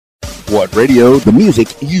What radio? The music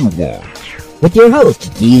you want. With your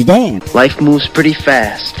host, Keys Dan. Life moves pretty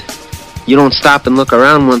fast. You don't stop and look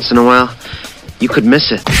around once in a while, you could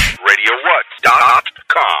miss it.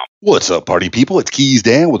 RadioWhat.com. What's up, party people? It's Keys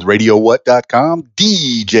Dan with RadioWhat.com,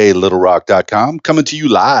 DJLittleRock.com, coming to you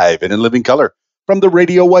live and in living color from the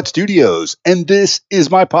Radio What studios. And this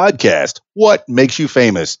is my podcast, What Makes You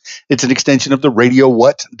Famous. It's an extension of the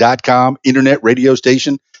RadioWhat.com internet radio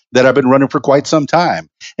station that I've been running for quite some time.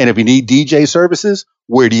 And if you need DJ services,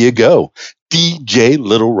 where do you go?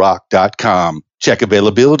 DJLittleRock.com. Check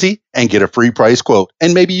availability and get a free price quote.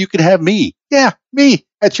 And maybe you can have me. Yeah, me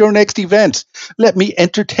at your next event. Let me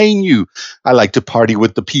entertain you. I like to party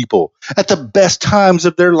with the people at the best times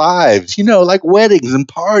of their lives, you know, like weddings and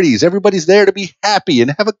parties. Everybody's there to be happy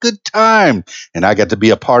and have a good time. And I got to be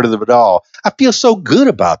a part of it all. I feel so good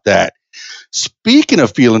about that. Speaking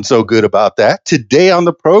of feeling so good about that, today on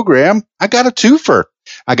the program, I got a twofer.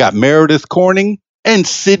 I got Meredith Corning and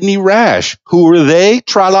Sydney Rasch. Who are they?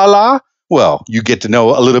 Tra-la-la? Well, you get to know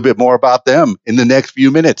a little bit more about them in the next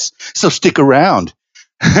few minutes. So stick around.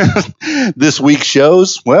 This week's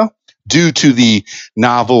shows, well, due to the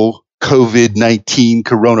novel COVID-19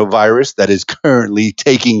 coronavirus that is currently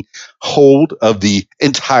taking hold of the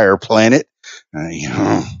entire planet,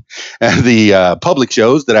 the public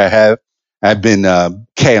shows that I have been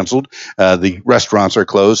canceled. The restaurants are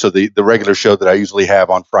closed, so the regular show that I usually have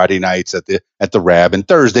on Friday nights at the Rab and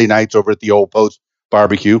Thursday nights over at the Old Post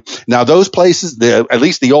Barbecue. Now, those places, at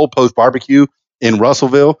least the Old Post Barbecue in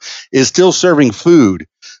Russellville, is still serving food.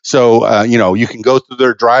 So, you can go through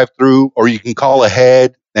their drive-through or you can call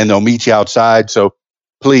ahead and they'll meet you outside. So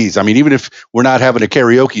please, I mean, even if we're not having a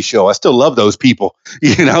karaoke show, I still love those people.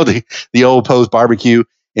 You know, the Old Post Barbecue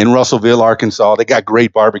in Russellville, Arkansas, they got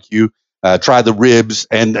great barbecue. Try the ribs,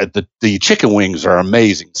 and the chicken wings are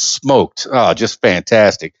amazing. Smoked. Oh, just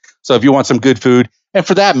fantastic. So if you want some good food, and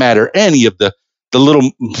for that matter, any of the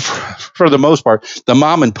little, for the most part, the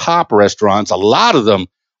mom and pop restaurants, a lot of them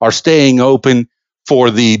are staying open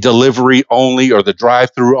for the delivery only or the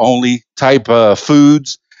drive-through only type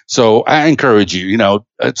foods. So I encourage you,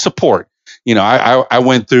 support. I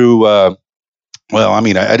went through, I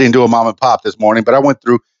didn't do a mom and pop this morning, but I went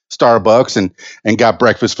through Starbucks and got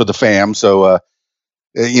breakfast for the fam. So,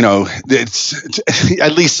 it's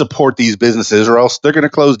at least support these businesses or else they're going to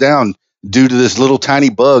close down due to this little tiny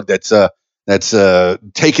bug that's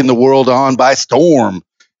taking the world on by storm,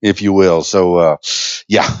 if you will. So,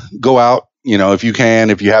 go out, if you can,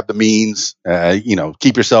 if you have the means,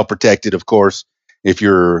 keep yourself protected, of course, if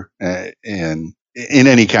you're in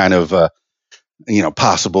any kind of,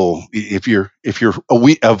 possible, if you're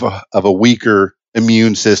of a weaker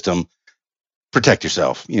immune system, protect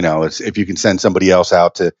yourself. If you can send somebody else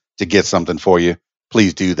out to get something for you,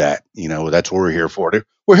 please do that. That's what we're here for.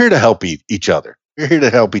 We're here to help each other. We're here to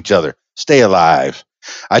help each other stay alive.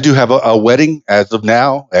 I do have a wedding as of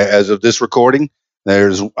now, as of this recording.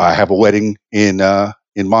 I have a wedding in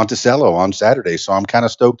Monticello on Saturday, so I'm kind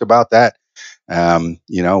of stoked about that.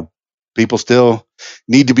 People still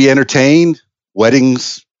need to be entertained.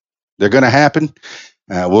 Weddings, they're going to happen.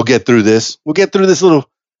 We'll get through this. We'll get through this little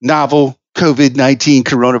novel COVID-19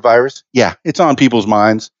 coronavirus. Yeah, it's on people's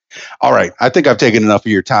minds. All right. I think I've taken enough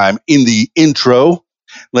of your time in the intro.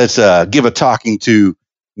 Let's give a talking to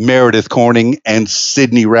Meredith Corning and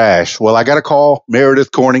Sydney Rasch. Well, I got to call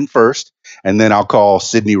Meredith Corning first, and then I'll call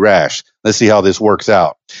Sydney Rasch. Let's see how this works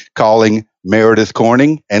out. Calling Meredith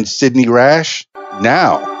Corning and Sydney Rasch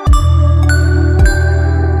now.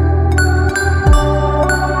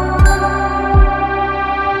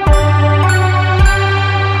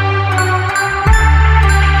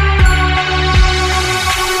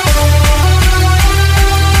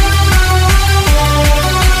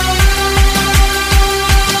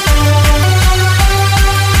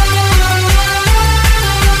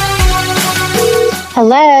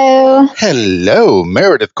 Hello. Hello,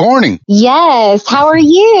 Meredith Corning. Yes. How are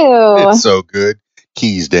you? It's so good.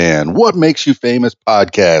 Keys Dan, What Makes You Famous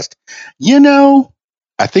podcast.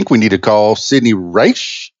 I think we need to call Sydney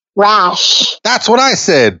Rasch. Rasch. That's what I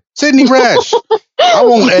said. Sydney Rasch. I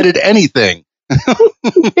won't edit anything.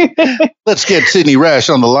 Let's get Sydney Rasch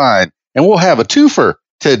on the line, and we'll have a twofer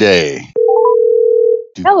today.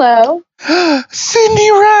 Hello.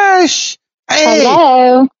 Sydney Rasch. Hey.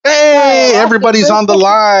 Hello. Hey, everybody's on the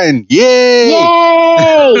line. Yay.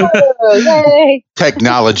 Yay. Yay.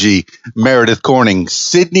 Technology. Meredith Corning,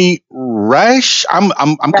 Sydney Rasch. I'm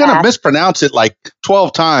going to mispronounce it like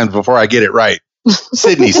 12 times before I get it right.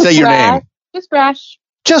 Sydney, say your name. Just Rasch.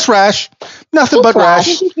 Just Rasch. Nothing but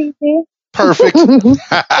Rasch. Perfect.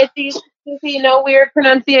 It's easy, no weird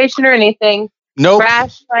pronunciation or anything. Nope.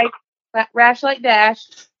 Rasch, like Rasch like Dash.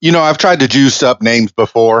 I've tried to juice up names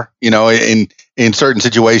before, in certain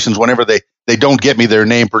situations whenever they don't get me their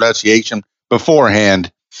name pronunciation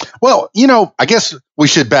beforehand. Well, I guess we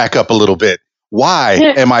should back up a little bit. Why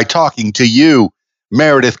am I talking to you,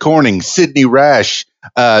 Meredith Corning, Sydney Rasch,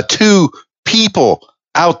 two people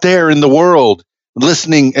out there in the world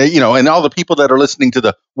listening, and all the people that are listening to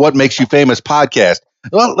the What Makes You Famous podcast?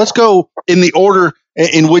 Well, let's go in the order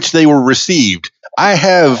in which they were received. I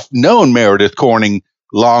have known Meredith Corning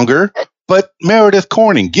longer, but Meredith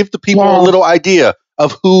Corning, give the people a little idea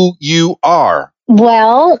of who you are.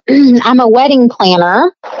 Well, I'm a wedding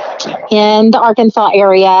planner in the Arkansas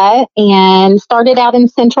area and started out in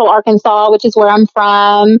Central Arkansas, which is where I'm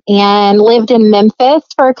from, and lived in Memphis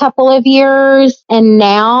for a couple of years. And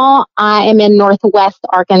now I am in Northwest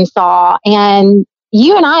Arkansas. And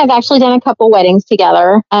you and I have actually done a couple weddings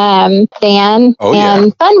together, Dan, and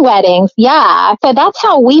fun weddings. Yeah. So that's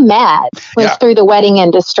how we met, was through the wedding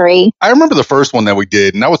industry. I remember the first one that we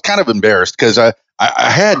did, and I was kind of embarrassed because I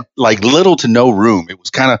had like little to no room. I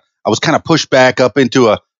was kind of pushed back up into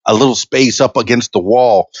a little space up against the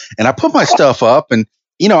wall, and I put my stuff up, and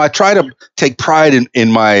I try to take pride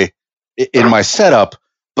in my setup.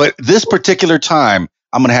 But this particular time,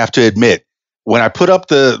 I'm going to have to admit, when I put up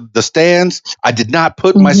the stands, I did not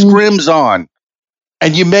put my scrims on,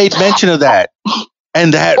 and you made mention of that,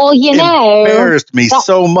 and that embarrassed me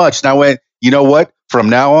so much. And I went, you know what?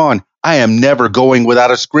 From now on, I am never going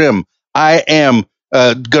without a scrim. I am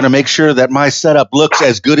going to make sure that my setup looks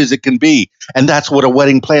as good as it can be. And that's what a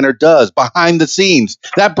wedding planner does behind the scenes.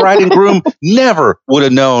 That bride and groom never would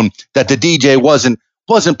have known that the DJ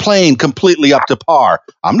wasn't playing completely up to par.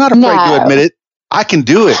 I'm not afraid to admit it. I can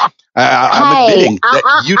do it. I'm admitting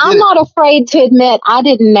that you did. I'm not afraid to admit I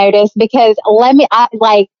didn't notice, because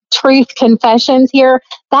truth confessions here.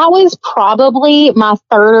 That was probably my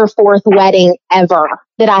third or fourth wedding ever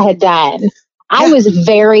that I had done. I was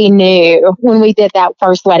very new when we did that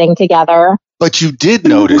first wedding together. But you did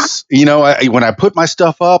notice, when I put my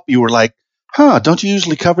stuff up, you were like, don't you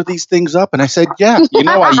usually cover these things up? And I said, yeah,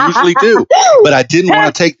 I usually do. But I didn't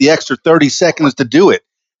want to take the extra 30 seconds to do it.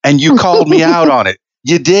 And you called me out on it.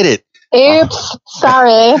 You did it. Oops,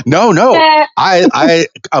 sorry. No. I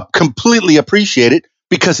completely appreciate it,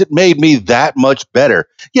 because it made me that much better.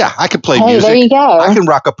 Yeah, I can play music. There you go. I can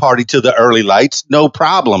rock a party to the early lights, no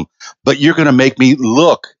problem. But you're going to make me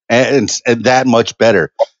look and that much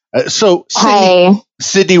better. So,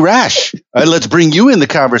 Sydney Rasch, let's bring you in the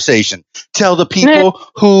conversation. Tell the people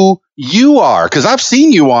who you are, because I've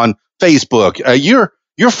seen you on Facebook.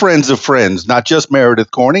 You're friends of friends, not just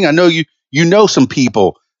Meredith Corning. I know you know some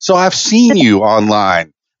people, so I've seen you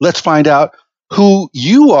online. Let's find out who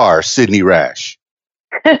you are, Sydney Rasch.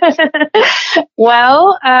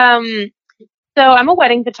 Well, so I'm a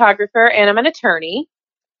wedding photographer and I'm an attorney,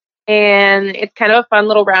 and it's kind of a fun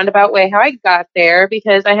little roundabout way how I got there,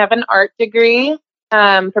 because I have an art degree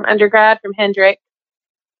from undergrad from Hendrick,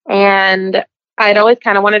 and I'd always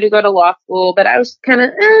kind of wanted to go to law school, but I was kind of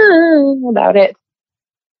about it.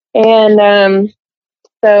 And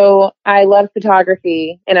so I loved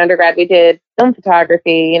photography. In undergrad, we did film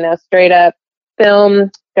photography, straight up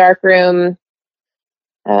film, darkroom,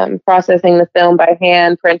 processing the film by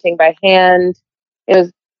hand, printing by hand.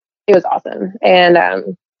 It was awesome.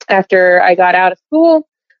 And after I got out of school,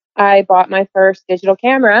 I bought my first digital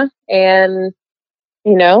camera, and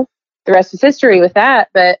the rest is history with that.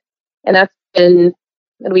 And that's been,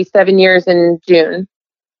 it'll be 7 years in June.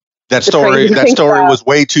 That story was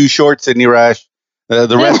way too short, Sydney Rasch.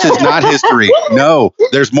 The rest is not history. No,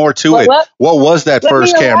 there's more to it. What was that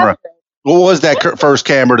first camera? What was that first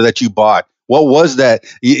camera that you bought? What was that,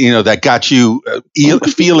 that got you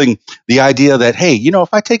feeling the idea that, hey,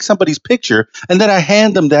 if I take somebody's picture and then I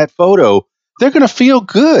hand them that photo, they're going to feel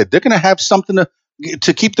good. They're going to have something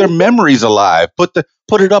to keep their memories alive. Put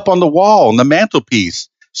it up on the wall, on the mantelpiece.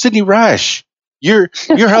 Sydney Rasch, you're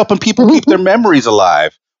helping people keep their memories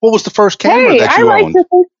alive. What was the first camera that you owned?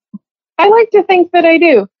 I like to think that I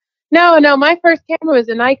do. No, my first camera was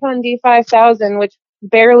a Nikon D5000, which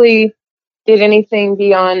barely did anything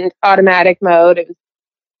beyond automatic mode. It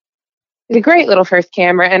was a great little first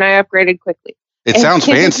camera, and I upgraded quickly. It sounds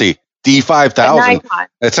fancy. D5000.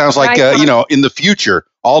 It sounds like, in the future,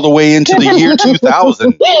 all the way into the year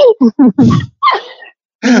 2000.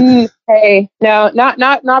 Hey, no,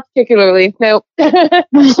 not particularly. Nope.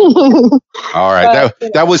 All right.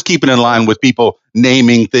 That was keeping in line with people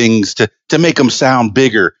naming things to make them sound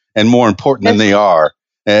bigger and more important than they are.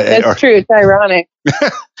 That's true. It's ironic.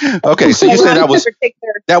 Okay, so you said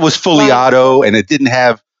that was fully auto, and it didn't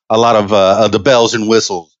have a lot of the bells and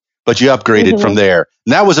whistles. but you upgraded from there.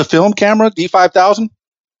 And that was a film camera, D5000?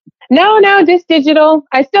 No, just digital.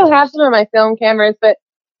 I still have some of my film cameras, but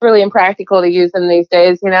it's really impractical to use them these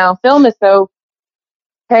days. Film is so.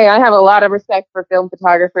 Hey, I have a lot of respect for film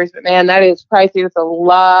photographers, but man, that is pricey. It's a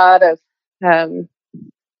lot of.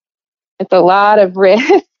 It's a lot of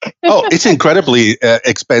risk. Oh, it's incredibly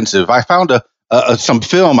expensive. I found some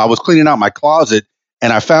film. I was cleaning out my closet,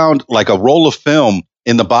 and I found like a roll of film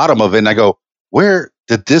in the bottom of it. And I go, where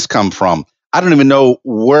did this come from? I don't even know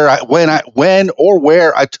when or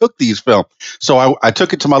where I took these film. So I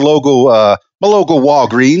took it to my local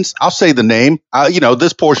Walgreens. I'll say the name.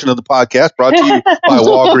 This portion of the podcast brought to you by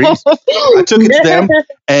Walgreens. I took it to them,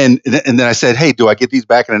 and then I said, "Hey, do I get these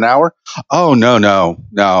back in an hour?" Oh, no.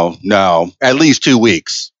 At least 2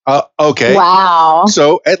 weeks. Okay. Wow.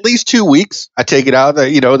 So at least 2 weeks. I take it out.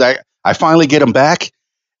 That I finally get them back,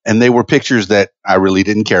 and they were pictures that I really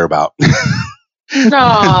didn't care about.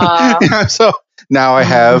 So now I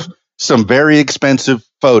have some very expensive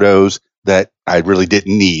photos that I really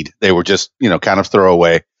didn't need. They were just, kind of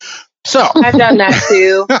throwaway. So I've done that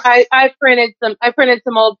too. I printed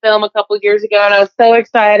some old film a couple of years ago, and I was so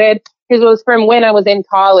excited because it was from when I was in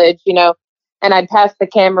college, and I'd passed the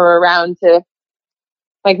camera around to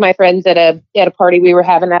like my friends at a party we were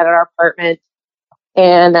having at our apartment,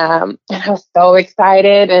 and I was so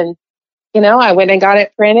excited, and I went and got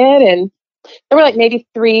it printed, and there were like maybe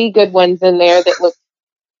 3 good ones in there that looked,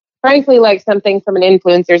 frankly, like something from an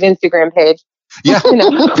influencer's Instagram page. Yeah,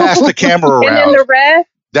 pass the camera around. And then the rest.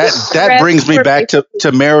 That brings me back to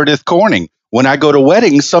Meredith Corning. When I go to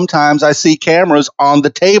weddings, sometimes I see cameras on the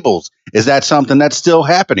tables. Is that something that's still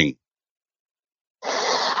happening?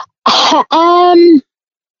 I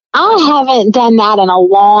haven't done that in a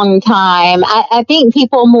long time. I think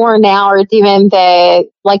people more now are doing the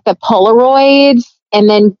Polaroids, and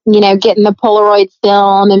then, getting the Polaroid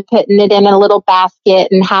film and putting it in a little basket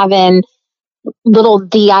and having little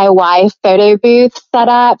DIY photo booths set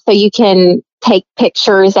up so you can take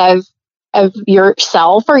pictures of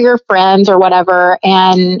yourself or your friends or whatever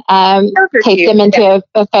and take them into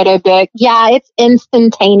a photo book. Yeah, it's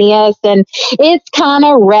instantaneous and it's kind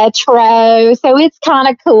of retro. So it's kind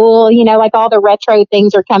of cool. Like all the retro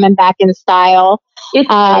things are coming back in style.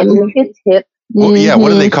 It's hip. Well, yeah,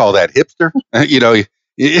 what do they call that? Hipster?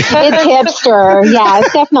 It's hipster. Yeah,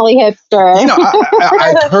 it's definitely hipster.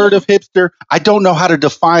 I've heard of hipster. I don't know how to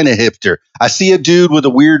define a hipster. I see a dude with a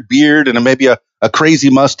weird beard and maybe a crazy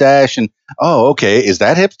mustache, and okay, is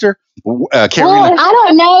that hipster? I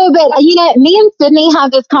don't know, but me and Sydney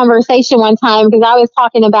had this conversation one time because I was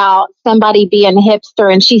talking about somebody being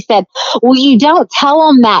hipster, and she said, "Well, you don't tell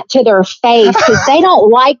them that to their face because they don't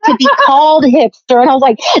like to be called hipster." And I was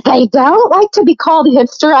like, "They don't like to be called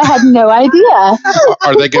hipster?" I had no idea.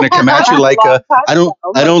 Are they going to come at you like, "I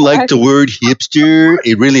don't like the word hipster.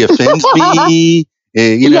 It really offends me."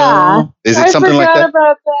 Yeah. Is it something like that?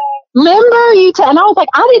 About that. Remember you? And I was like,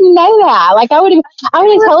 I didn't know that. Like, I would have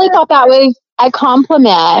totally thought that was a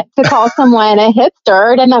compliment to call someone a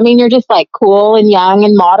hipster. Doesn't that mean you're just like cool and young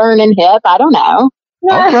and modern and hip? I don't know.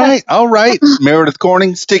 All right. Meredith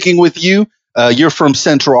Corning, sticking with you. You're from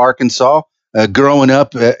Central Arkansas. Growing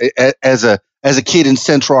up as a kid in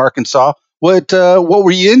Central Arkansas, what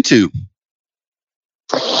were you into?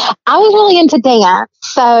 I was really into dance.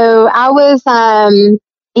 So I was,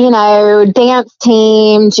 dance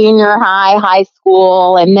team, junior high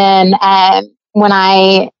school. And then when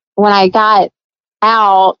I got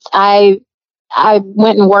out, I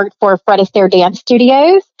went and worked for Fred Astaire Dance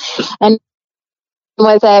Studios and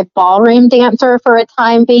was a ballroom dancer for a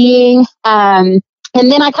time being. And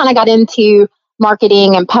then I kind of got into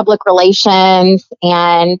marketing and public relations.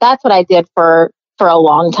 And that's what I did for a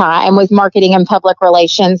long time, was marketing and public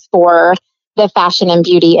relations for the fashion and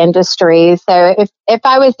beauty industry. So if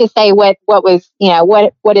I was to say what was,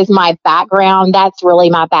 what is my background, that's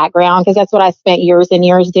really my background because that's what I spent years and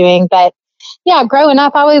years doing. But yeah, growing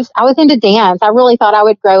up, I was into dance. I really thought I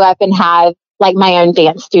would grow up and have like my own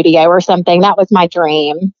dance studio or something. That was my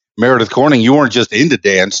dream. Meredith Corning, you weren't just into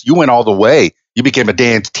dance. You went all the way. You became a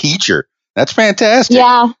dance teacher. That's fantastic.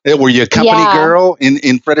 Yeah. Were you a company girl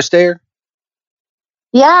in Fred Astaire?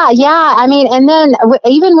 Yeah. I mean, and then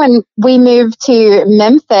even when we moved to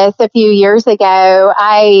Memphis a few years ago,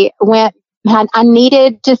 I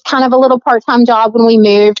needed just kind of a little part-time job when we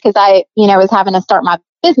moved because I, was having to start my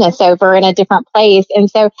business over in a different place. And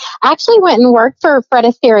so I actually went and worked for Fred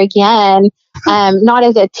Astaire again, not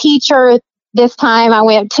as a teacher. This time I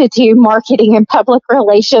went to do marketing and public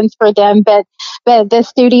relations for them, but the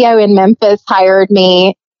studio in Memphis hired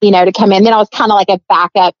me, to come in. Then I was kind of like a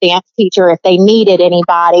backup dance teacher if they needed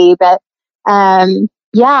anybody. But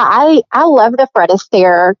Yeah, I love the Fred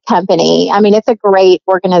Astaire company. I mean, it's a great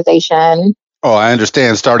organization. Oh, I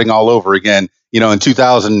understand. Starting all over again. In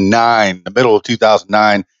 2009, the middle of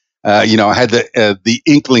 2009, I had the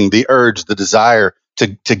inkling, the urge, the desire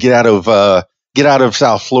to get out of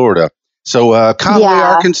South Florida. So Conway,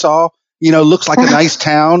 Yeah. Arkansas, looks like a nice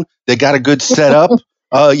town. They got a good setup.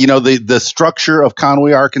 The structure of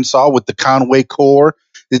Conway, Arkansas, with the Conway core,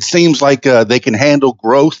 it seems like they can handle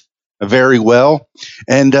growth very well.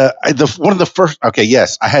 And one of the first, okay,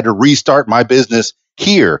 yes, I had to restart my business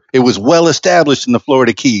here. It was well established in the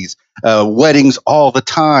Florida Keys. Weddings all the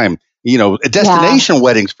time. Destination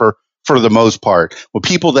weddings for the most part. With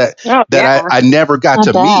people that I never got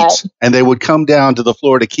to meet, and they would come down to the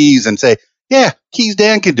Florida Keys and say, "Yeah, Keys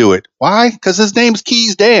Dan can do it." Why? Because his name's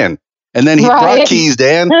Keys Dan. And then he brought Keys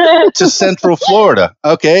Dan to Central Florida.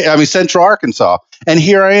 Okay. I mean, Central Arkansas. And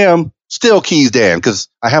here I am, still Keys Dan, because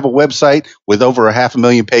I have a website with over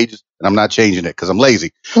 500,000 pages, and I'm not changing it because I'm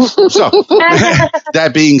lazy. So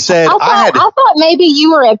that being said, I thought maybe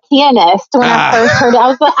you were a pianist when I first heard it. I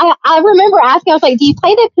was like, I remember asking, I was like, do you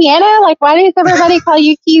play the piano? Like, why does everybody call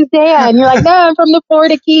you Keys Dan? You're like, no, I'm from the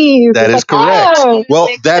Florida Keys. That is correct. Oh. Well,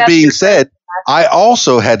 that being said, I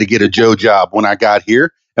also had to get a Joe job when I got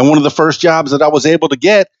here. And one of the first jobs that I was able to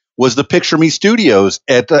get was the Picture Me Studios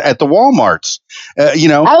at the Walmarts.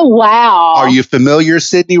 Oh, wow. Are you familiar,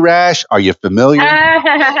 Sydney Rasch? Are you familiar?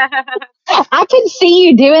 I can see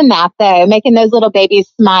you doing that, though, making those little babies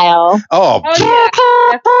smile. Oh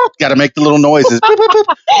yeah. Got to make the little noises.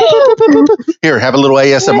 Here, have a little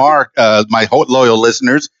ASMR, my loyal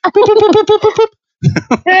listeners.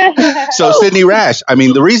 So, Sydney Rasch, I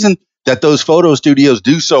mean, the reason that those photo studios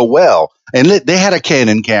do so well, and they had a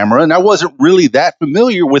Canon camera, and I wasn't really that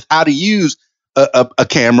familiar with how to use a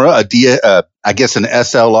camera, I guess an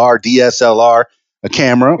SLR, DSLR, a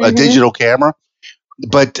camera, a digital camera.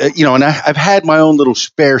 But, and I've had my own little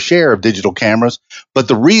fair share of digital cameras. But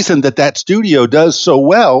the reason that studio does so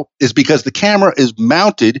well is because the camera is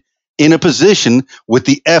mounted in a position with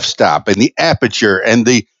the f-stop and the aperture and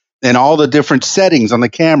all the different settings on the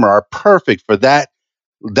camera are perfect for that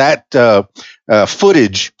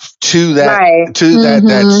footage to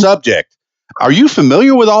that subject. Are you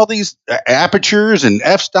familiar with all these apertures and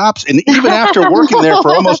f-stops? And even after working there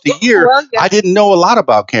for almost a year, I didn't know a lot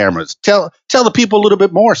about cameras. Tell the people a little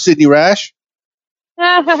bit more, Sydney Rasch.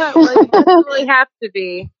 Well, you don't really have to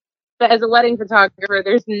be. But as a wedding photographer,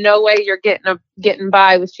 there's no way you're getting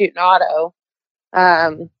by with shooting auto.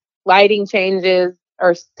 Lighting changes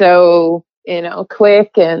are so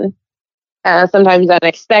quick and sometimes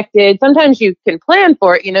unexpected. Sometimes you can plan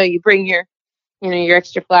for it. You bring your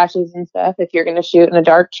extra flashes and stuff if you're going to shoot in a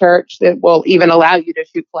dark church that will even allow you to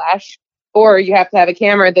shoot flash. Or you have to have a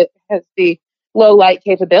camera that has the low light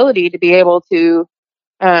capability to be able to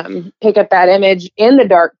pick up that image in the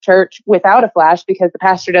dark church without a flash because the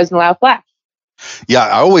pastor doesn't allow flash. Yeah,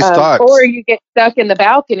 I always thought. Or you get stuck in the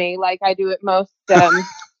balcony like I do at most.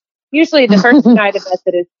 Usually the first night of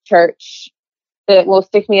Methodist church, that will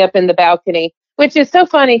stick me up in the balcony, which is so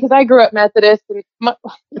funny because I grew up Methodist, and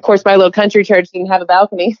of course my little country church didn't have a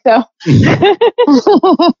balcony. So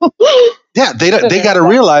yeah, they got to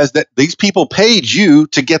realize that these people paid you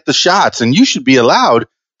to get the shots, and you should be allowed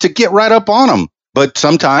to get right up on them. But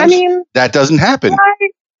sometimes that doesn't happen.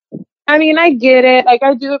 I get it. Like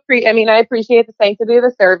I do I appreciate the sanctity of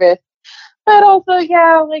the service, but also,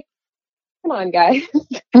 come on, guys.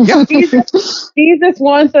 Yeah. Jesus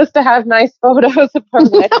wants us to have nice photos of our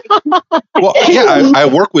wedding. Well, yeah, I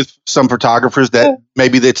work with some photographers that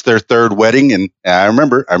maybe it's their third wedding, and I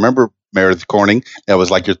remember Meredith Corning. That was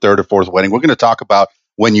like your third or fourth wedding. We're going to talk about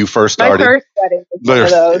when you first started. My first wedding was one of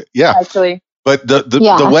those, actually. But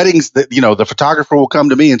the weddings that the photographer will come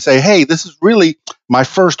to me and say, "Hey, this is really my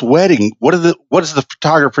first wedding. What does the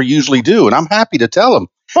photographer usually do?" And I'm happy to tell them.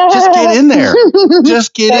 Just get in there.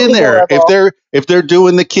 Just get in there. Horrible. If they're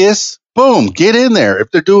doing the kiss, boom, get in there. If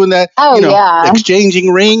they're doing that,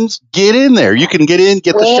 exchanging rings, get in there. You can get in,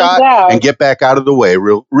 get the shot, and get back out of the way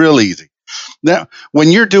real easy. Now, when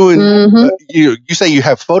you're doing, you say you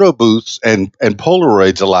have photo booths and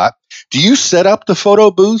Polaroids a lot. Do you set up the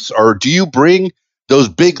photo booths, or do you bring those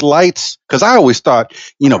big lights? Because I always thought,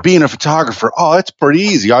 being a photographer, it's pretty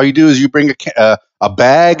easy. All you do is you bring a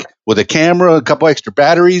bag with a camera, a couple extra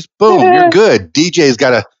batteries, boom, you're good. DJ's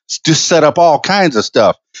got to just set up all kinds of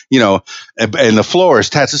stuff, and the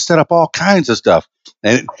florist has to set up all kinds of stuff.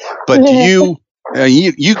 But do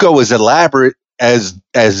you go as elaborate as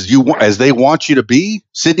they want you to be,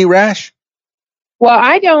 Sydney Rasch? Well,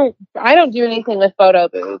 I don't do anything with photo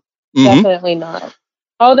booths. Definitely not.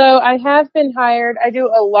 Although I have been hired, I do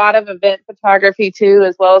a lot of event photography too,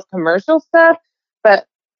 as well as commercial stuff, but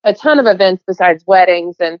a ton of events besides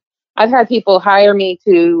weddings. And I've had people hire me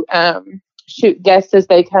to shoot guests as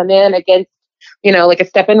they come in against, like a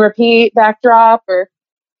step and repeat backdrop or.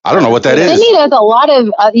 I don't know what that is. Sydney does a lot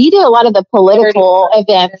of, you do a lot of the political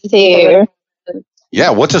events too.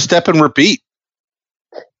 Yeah, what's a step and repeat?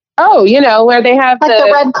 Oh, where they have like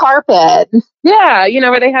the red carpet. Yeah,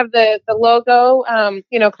 where they have the logo,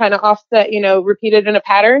 kind of offset, repeated in a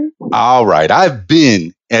pattern. All right. I've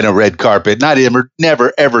been in a red carpet.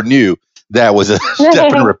 Never ever knew that was a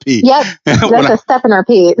step and repeat. Yep, that's a step and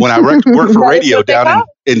repeat. When I worked for radio down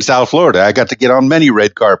in South Florida, I got to get on many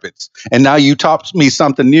red carpets. And now you taught me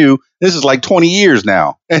something new. This is like 20 years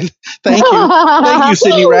now. And thank you. Thank you,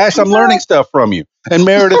 Sydney Rasch. I'm learning stuff from you. And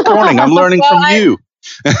Meredith Corning, I'm learning from you.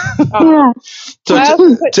 So I've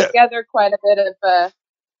also put together quite a bit of.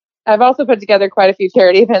 I've also put together quite a few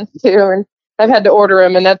charity events too, and I've had to order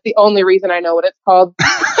them, and that's the only reason I know what it's called.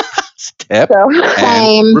 Step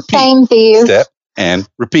and repeat. Same these. Step and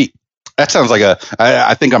repeat. That sounds like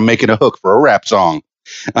I think I'm making a hook for a rap song.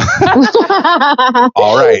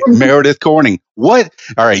 All right, Meredith Corning. All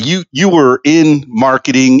right, you were in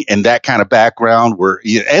marketing and that kind of background,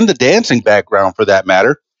 and the dancing background for that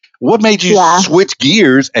matter. What made you switch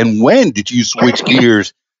gears, and when did you switch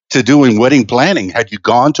gears to doing wedding planning? Had you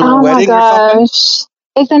gone to a wedding or something?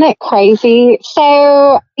 Isn't it crazy?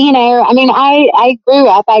 So, I grew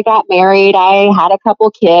up, I got married, I had a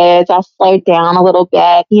couple kids, I slowed down a little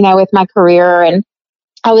bit, with my career, and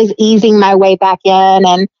I was easing my way back in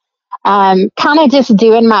and kind of just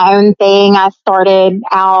doing my own thing. I started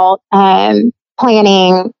out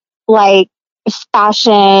planning like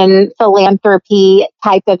fashion philanthropy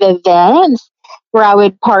type of events where I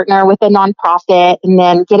would partner with a nonprofit and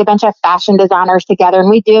then get a bunch of fashion designers together and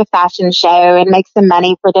we do a fashion show and make some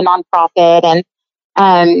money for the nonprofit.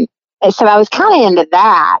 And so I was kind of into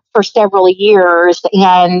that for several years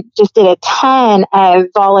and just did a ton of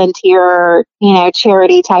volunteer,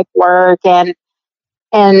 charity type work. And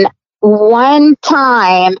one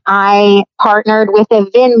time I partnered with a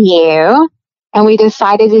venue and we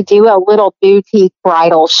decided to do a little boutique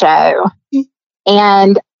bridal show.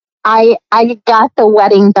 And I got the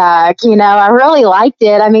wedding bug, I really liked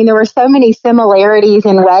it. I mean, there were so many similarities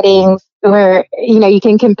in weddings where, you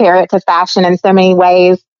can compare it to fashion in so many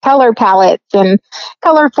ways, color palettes and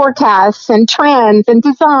color forecasts and trends and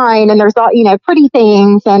design. And there's all, pretty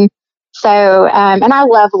things. And so, and I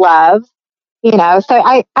love, so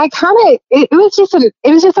I kind of, it was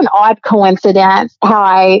just an odd coincidence how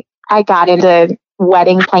I got into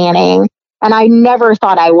wedding planning and I never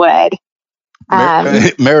thought I would.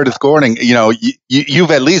 Meredith Corning,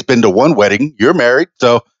 you've at least been to one wedding. You're married,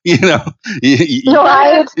 so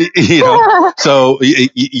right. So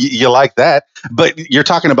you like that. But you're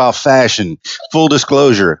talking about fashion. Full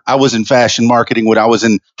disclosure: I was in fashion marketing when I was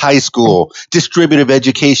in high school. Distributive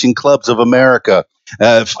Education Clubs of America.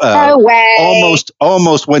 No way.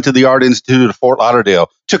 Almost went to the Art Institute of Fort Lauderdale.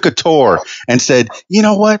 Took a tour and said, you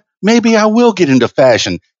know what? Maybe I will get into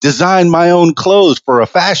fashion. Design my own clothes for a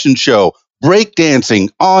fashion show. Breakdancing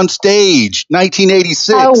on stage,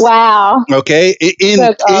 1986. Oh, wow. Okay.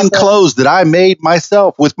 In clothes that I made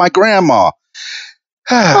myself with my grandma.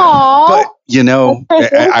 But,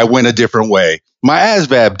 I went a different way. My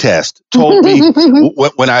ASVAB test told me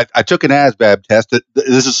when I took an ASVAB test that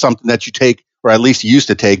this is something that you take, or at least used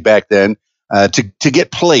to take back then, to get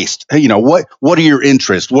placed. What are your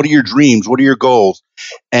interests? What are your dreams? What are your goals?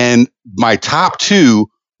 And my top two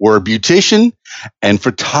were beautician and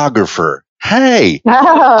photographer. Hey,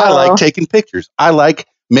 I like taking pictures. I like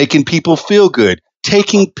making people feel good,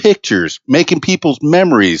 taking pictures, making people's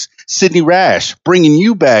memories. Sydney Rasch, bringing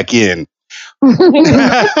you back in. Good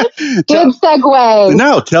segue.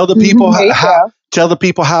 No, tell the people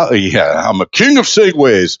how. Yeah, I'm a king of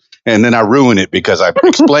segues. And then I ruin it because I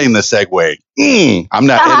explain the segue. I'm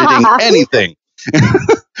not editing anything.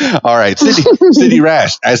 All right, Sydney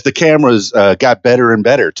Rasch, as the cameras got better and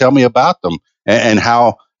better, tell me about them and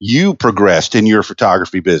how you progressed in your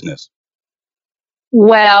photography business.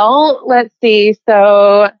 Well, let's see.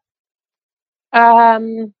 So,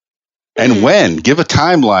 and when? Give a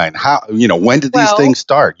timeline. How? When did these things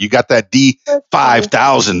start? You got that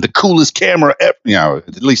D5000, the coolest camera ever.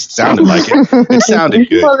 At least it sounded like it. It sounded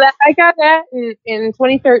good. Well, I got that in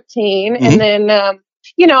 2013, and then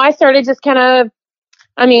I started just kind of.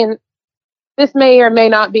 I mean, this may or may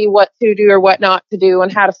not be what to do or what not to do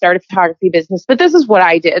and how to start a photography business, but this is what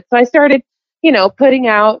I did. So I started, putting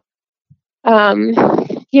out,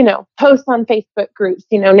 posts on Facebook groups,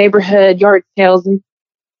 neighborhood yard sales and,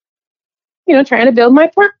 trying to build my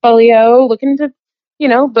portfolio, looking to,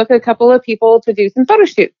 book a couple of people to do some photo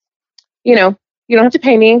shoots. You don't have to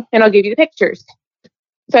pay me and I'll give you the pictures.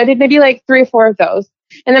 So I did maybe like 3 or 4 of those.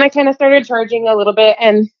 And then I kind of started charging a little bit,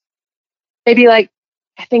 and maybe like,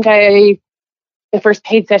 the first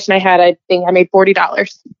paid session I had, I think I made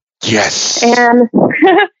 $40. Yes. And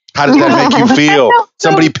how does that make you feel?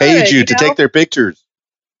 Somebody paid good, you to take their pictures.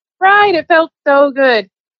 Right. It felt so good.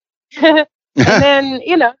 And then,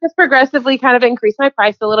 just progressively kind of increased my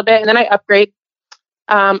price a little bit. And then I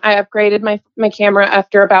upgraded my camera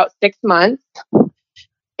after about 6 months.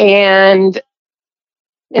 And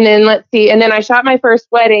then let's see. And then I shot my first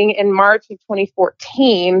wedding in March of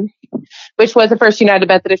 2014, which was the first United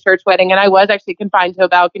Methodist Church wedding. And I was actually confined to a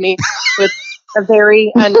balcony with a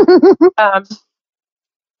very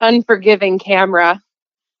unforgiving camera.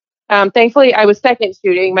 Thankfully, I was second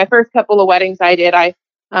shooting. My first couple of weddings I did, I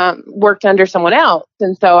worked under someone else.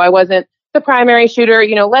 And so I wasn't the primary shooter,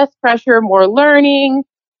 less pressure, more learning,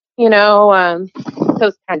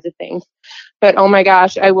 those kinds of things. But oh my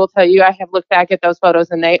gosh, I will tell you, I have looked back at those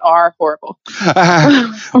photos and they are horrible.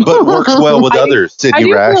 But works well with others,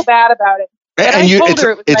 Sydney Rasch. I do feel bad about it. And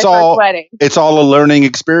it's all a learning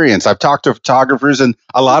experience. I've talked to photographers, and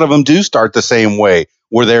a lot of them do start the same way,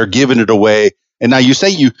 where they're giving it away. And now you say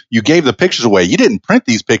you gave the pictures away. You didn't print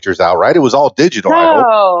these pictures out, right? It was all digital. No. I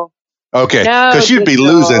hope. Okay, because you'd be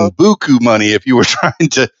losing buku money if you were trying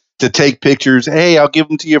to take pictures. Hey, I'll give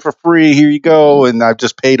them to you for free. Here you go. And I've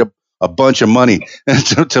just paid a bunch of money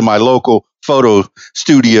to my local photo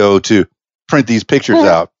studio to print these pictures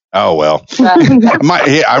out. Oh, well.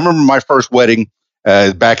 I remember my first wedding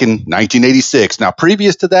back in 1986. Now,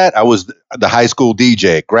 previous to that, I was the high school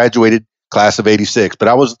DJ, graduated class of 86, but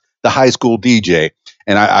I was the high school DJ,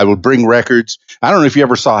 and I would bring records. I don't know if you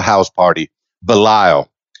ever saw House Party. Belial.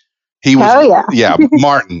 He was,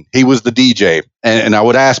 Martin. He was the DJ, and I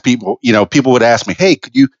would ask people. People would ask me, "Hey,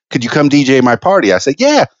 could you come DJ my party?" I said,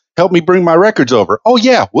 "Yeah, help me bring my records over." "Oh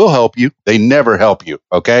yeah, we'll help you." They never help you.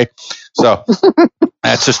 Okay, so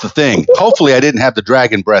that's just the thing. Hopefully, I didn't have the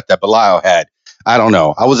dragon breath that Belial had. I don't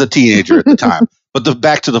know. I was a teenager at the time. But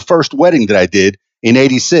back to the first wedding that I did in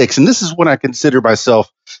 '86, and this is when I consider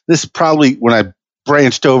myself. This is probably when I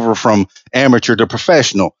branched over from amateur to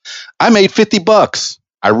professional. I made $50.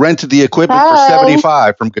 I rented the equipment for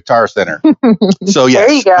 $75 from Guitar Center. So yes,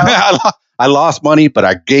 there you go. I lost money, but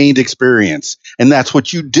I gained experience, and that's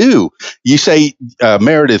what you do. You say,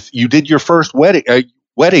 Meredith, you did your first wedding.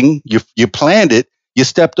 You planned it. You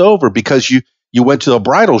stepped over because you went to a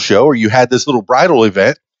bridal show, or you had this little bridal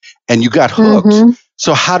event, and you got hooked. Mm-hmm.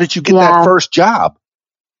 So how did you get that first job?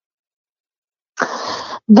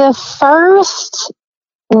 The first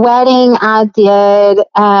wedding I did,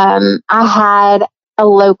 I had a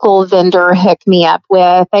local vendor hook me up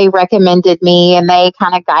with. They recommended me, and they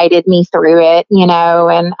kind of guided me through it,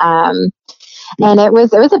 and it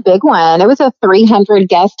was a big one. It was a 300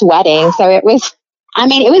 guest wedding. So it was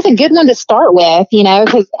a good one to start with,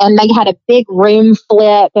 and they had a big room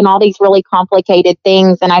flip and all these really complicated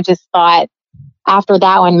things. And I just thought, after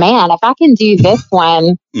that one, man, if I can do this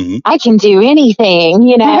one, I can do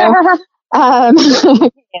anything, And so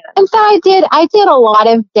I did a lot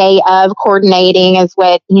of day of coordinating, is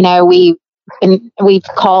what, we've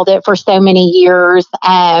called it for so many years.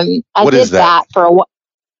 I did that for a while.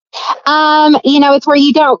 It's where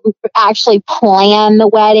you don't actually plan the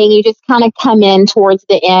wedding. You just kind of come in towards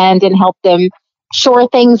the end and help them shore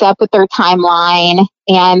things up with their timeline.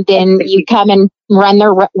 And then you come and run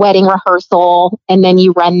their wedding rehearsal, and then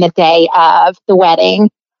you run the day of the wedding.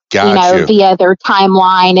 Via their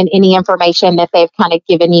timeline and any information that they've kind of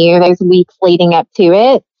given you those weeks leading up to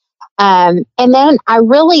it. And then I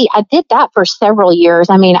did that for several years.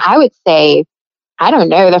 I would say, I don't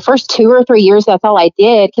know, the first 2 or 3 years, that's all I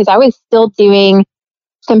did, because I was still doing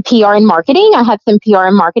some PR and marketing. I had some PR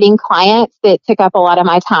and marketing clients that took up a lot of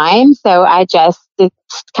my time. So I just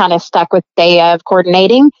kind of stuck with day of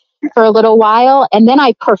coordinating for a little while. And then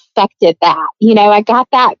I perfected that. I got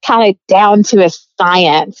that kind of down to a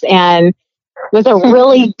science, and was a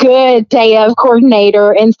really good day of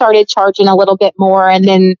coordinator, and started charging a little bit more. And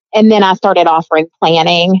then I started offering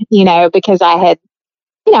planning, because I had,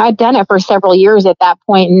 I'd done it for several years at that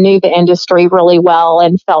point and knew the industry really well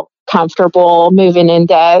and felt comfortable moving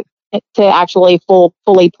into actually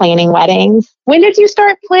fully planning weddings. When did you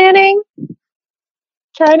start planning?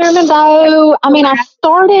 Trying to remember. So,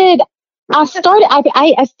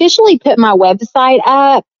 I officially put my website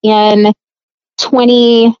up in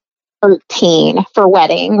 2013 for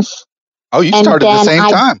weddings. Oh, you started at the same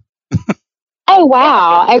time. Oh,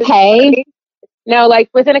 wow. Okay. No, like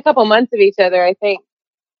within a couple months of each other, I think.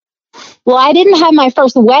 Well, I didn't have my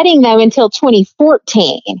first wedding though until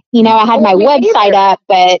 2014. I had my website up,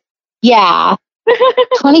 but yeah,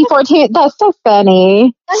 2014. That's so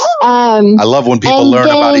funny. I love when people learn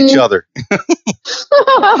about each other.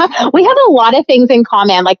 We have a lot of things in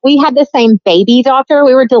common. Like we had the same baby doctor.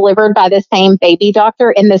 We were delivered by the same baby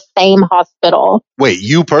doctor in the same hospital. Wait,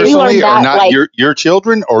 you personally, or not your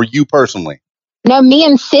children, or you personally? No, me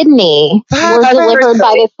and Sydney were delivered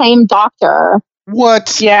by the same doctor.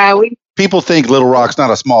 What? Yeah, people think Little Rock's not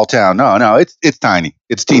a small town. No, it's tiny.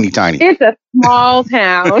 It's teeny tiny. It's a small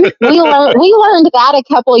town. we learned that a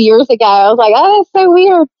couple of years ago. I was like, oh, that's so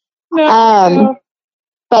weird. No.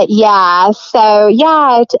 But yeah, so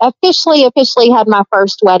yeah, officially had my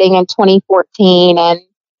first wedding in 2014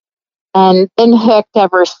 and been hooked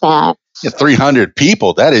ever since. Yeah, 300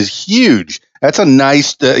 people. That is huge. That's a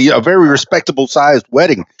nice, a very respectable sized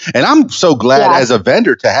wedding. And I'm so glad as a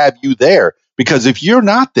vendor to have you there, because if you're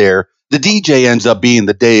not there, the DJ ends up being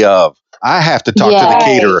the day of. I have to talk to the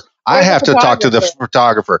caterer. I have to talk to the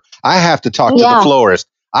photographer. I have to talk to the florist.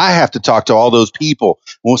 I have to talk to all those people.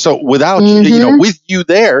 Well, so without with you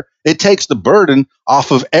there, it takes the burden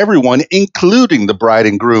off of everyone, including the bride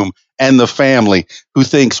and groom and the family, who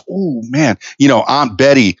thinks, oh man, Aunt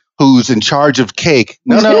Betty, who's in charge of cake.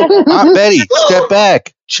 No, Aunt Betty, step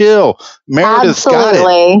back, chill. Meredith's got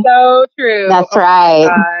it. So true. That's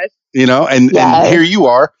right. And here you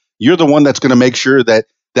are. You're the one that's going to make sure that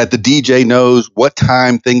the DJ knows what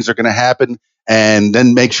time things are going to happen, and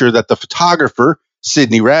then make sure that the photographer,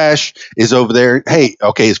 Sydney Rasch, is over there. Hey,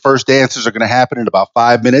 okay, his first dances are going to happen in about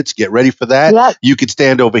 5 minutes. Get ready for that. Yep. You could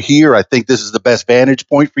stand over here. I think this is the best vantage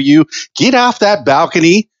point for you. Get off that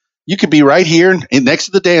balcony. You could be right here next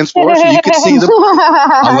to the dance floor so you could see them,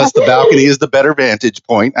 unless the balcony is the better vantage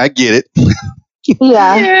point. I get it.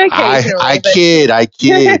 Yeah. I kid.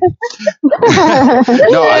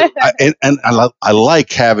 No, I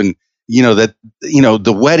like having,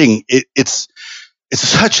 the wedding, it's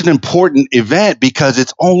such an important event because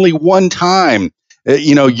it's only one time.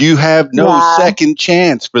 You have no second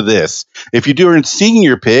chance for this. If you're doing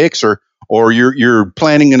senior picks or you're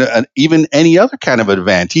planning even any other kind of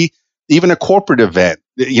event, even a corporate event,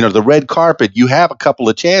 the red carpet, you have a couple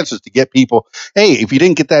of chances to get people. Hey, if you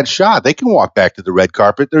didn't get that shot, they can walk back to the red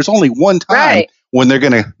carpet. There's only one time when they're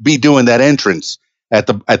going to be doing that entrance at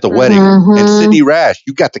the wedding. And Sydney Rasch,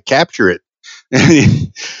 you got to capture it.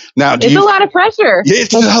 Now, it's a lot of pressure.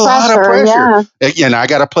 It's a lot of pressure. Yeah. And I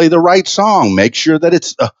got to play the right song. Make sure that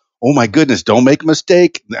it's, oh my goodness, don't make a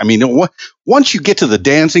mistake. I mean, once you get to the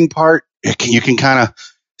dancing part, you can kind of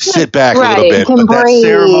sit back a little bit. But that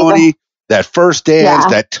ceremony, that first dance,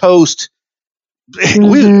 that toast,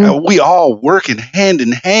 we all working hand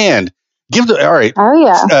in hand. All right.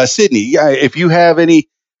 Oh yeah. Sydney, if you have any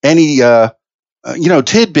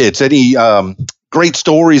tidbits, any great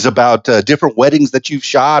stories about different weddings that you've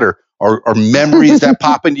shot or memories that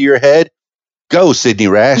pop into your head, go, Sydney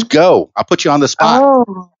Rasch, go. I'll put you on the spot.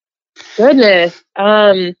 Oh goodness.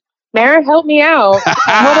 Mara, help me out.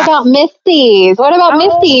 What about Misty's?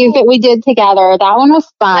 Misty's that we did together? That one was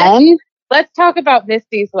fun. Let's talk about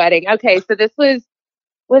Misty's wedding. Okay, so this was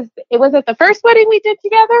it the first wedding we did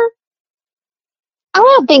together? I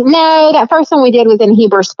don't think, no, that first one we did was in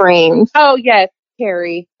Heber Springs. Oh yes,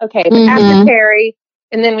 Carrie. Okay, but after Carrie,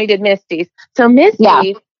 and then we did Misty's. So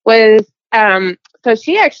Misty was so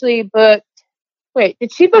she actually booked. Wait,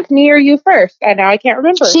 did she book me or you first? I can't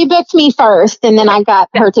remember. She booked me first, and then I got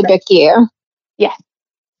her to book you. Yes.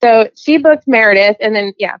 So she booked Meredith, and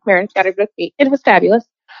then Meredith got her book me. It was fabulous.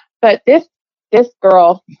 But this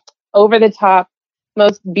girl, over the top,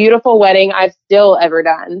 most beautiful wedding I've still ever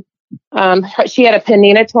done. She had a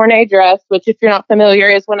Panina Tournée dress, which, if you're not familiar,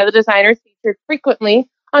 is one of the designers featured frequently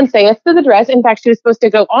on Say Yes to the Dress. In fact, she was supposed to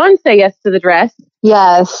go on Say Yes to the Dress.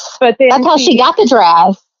 Yes. But then that's how she got the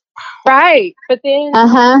dress. Right. But then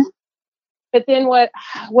But then what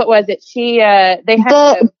was it?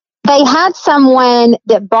 They had someone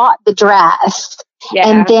that bought the dress,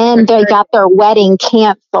 and then they got their wedding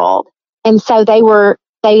canceled, and so they let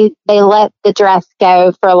the dress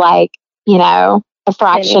go for a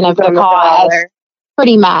fraction of the cost,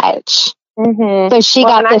 pretty much. Mm-hmm. So she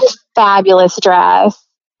got this fabulous dress.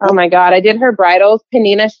 Oh my God. I did her bridals.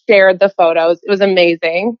 Panina shared the photos. It was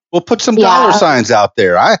amazing. We'll put some dollar signs out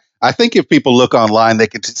there. I think if people look online, they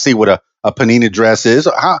can see what a Panina dress is.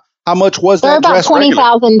 How much was that dress? They're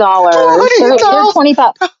about $20,000. They're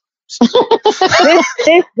 $25,000.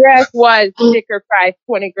 This dress was sticker price,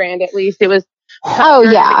 $20,000 at least. It was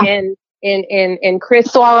in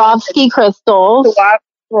crystal. Swarovski crystals.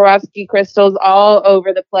 Swarovski crystals all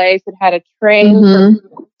over the place. It had a train for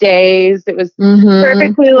days. It was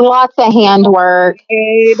perfectly lots of handwork.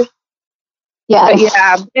 Yes.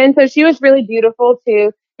 Yeah. And so she was really beautiful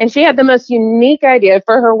too. And she had the most unique idea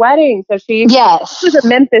for her wedding. So this was a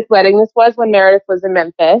Memphis wedding. This was when Meredith was in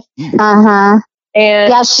Memphis.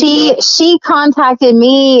 And she contacted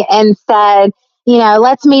me and said,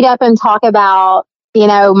 let's meet up and talk about,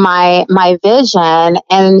 my vision.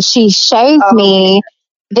 And she shows me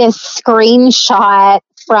this screenshot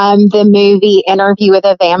from the movie Interview with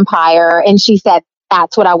a Vampire. And she said,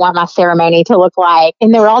 that's what I want my ceremony to look like.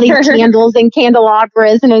 And there were all these candles and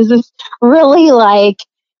candelabras. And it was this really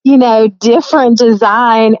different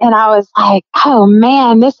design. And I was like, oh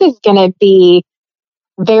man, this is going to be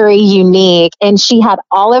very unique. And she had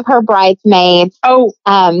all of her bridesmaids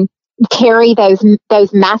carry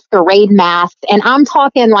those masquerade masks. And I'm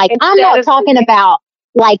talking I'm not talking about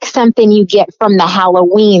like something you get from the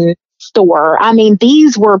Halloween store. I mean,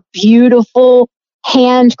 these were beautiful,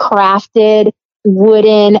 handcrafted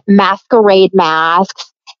wooden masquerade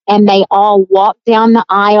masks. And they all walked down the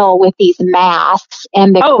aisle with these masks.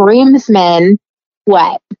 And the groomsmen,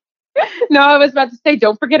 what? No, I was about to say,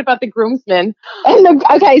 don't forget about the groomsmen. And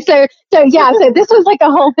so this was like a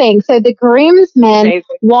whole thing. So the groomsmen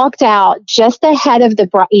walked out just ahead of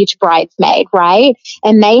each bridesmaid, right?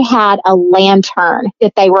 And they had a lantern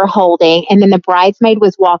that they were holding. And then the bridesmaid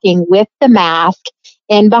was walking with the mask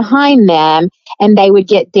in behind them. And they would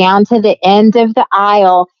get down to the end of the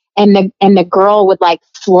aisle. And the girl would like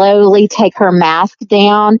slowly take her mask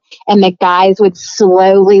down, and the guys would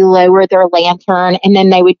slowly lower their lantern, and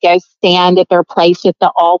then they would go stand at their place at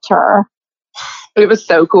the altar. It was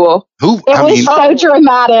so cool. It was so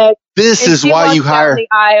dramatic. This is why you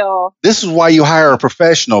hire a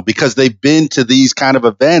professional, because they've been to these kind of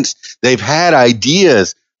events. They've had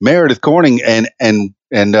ideas. Meredith Corning and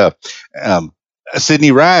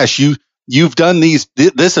Sydney Rasch, You've done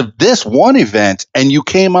this one event, and you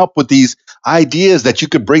came up with these ideas that you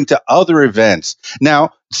could bring to other events.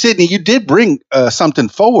 Now, Sydney, you did bring something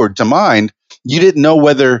forward to mind. You didn't know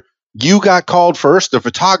whether you got called first, the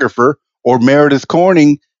photographer, or Meredith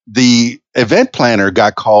Corning, the event planner,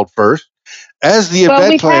 got called first. As the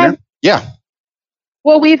event planner,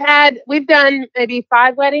 Well, we've done maybe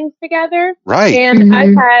 5 weddings together, right? And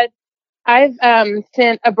I've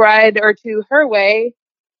sent a bride or two her way.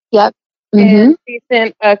 Yep. And she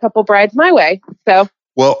sent a couple brides my way. So,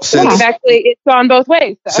 since it's gone both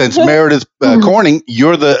ways. So. Since Meredith Corning,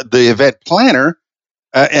 you're the event planner,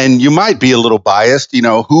 and you might be a little biased.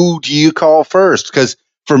 Who do you call first? Because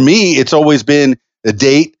for me, it's always been the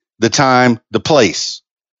date, the time, the place.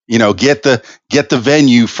 Get the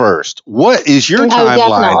venue first. What is your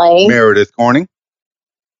timeline, Meredith Corning?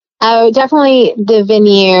 Oh, definitely the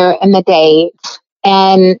venue and the date.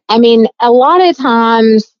 And I mean, a lot of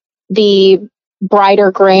times, the bride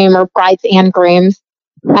or groom, or brides and grooms,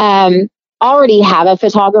 already have a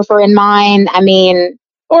photographer in mind. I mean,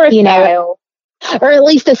 or a style, or at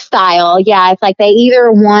least a style. Yeah, it's like they either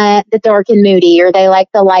want the dark and moody, or they like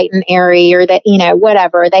the light and airy, or that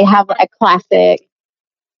whatever. They have a classic.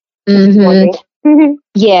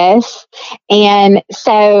 Yes, and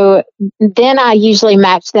so then I usually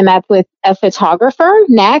match them up with a photographer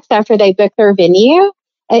next after they book their venue.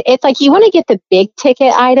 It's like you want to get the big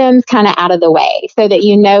ticket items kind of out of the way so that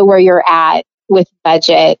you know where you're at with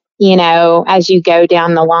budget, as you go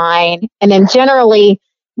down the line. And then generally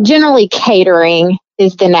catering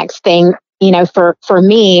is the next thing, for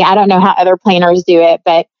me. I don't know how other planners do it,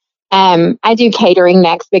 but I do catering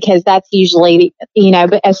next, because that's usually,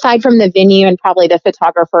 but aside from the venue and probably the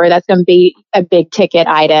photographer, that's going to be a big ticket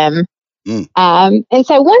item. And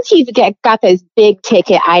so once you've got those big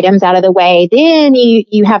ticket items out of the way, then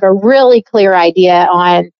you have a really clear idea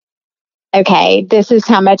on, okay, this is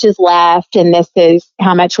how much is left, and this is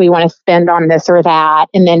how much we want to spend on this or that,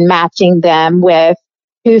 and then matching them with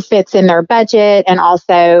who fits in their budget, and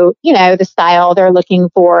also, the style they're looking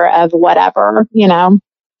for of whatever,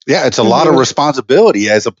 Yeah, it's a lot of responsibility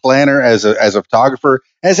as a planner, as a photographer,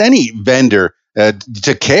 as any vendor,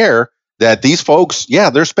 to care that these folks,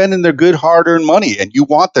 they're spending their good hard-earned money, and you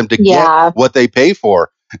want them to get what they pay for.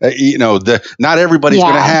 Not everybody's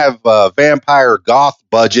going to have vampire goth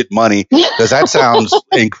budget money, because that sounds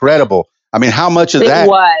incredible. I mean, how much of that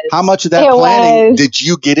planning did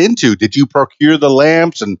you get into? Did you procure the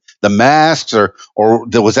lamps and the masks, or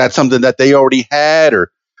was that something that they already had?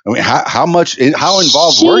 Or I mean, how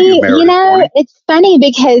involved were you, Meredith? It's funny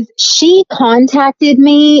because she contacted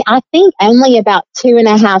me, I think, only about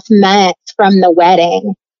 2.5 months from the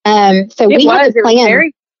wedding. So we had to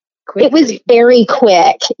plan. It was very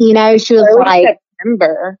quick. She was like,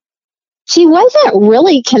 remember. She wasn't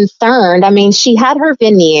really concerned. I mean, she had her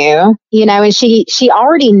venue, and she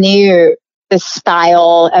already knew the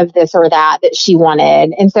style of this or that she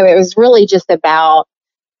wanted. And so it was really just about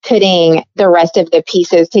putting the rest of the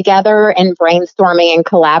pieces together and brainstorming and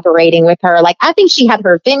collaborating with her. Like, I think she had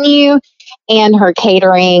her venue and her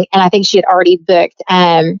catering, and I think she had already booked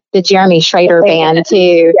the Jeremy Schrader band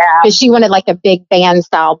too, because she wanted like a big band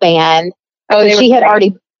style band. Oh, so she had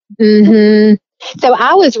already. Mm-hmm. So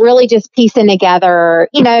I was really just piecing together,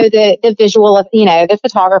 the visual of, the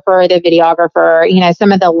photographer, the videographer,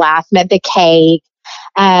 some of the last minute, the cake,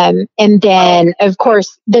 and then of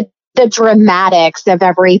course the dramatics of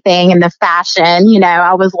everything and the fashion.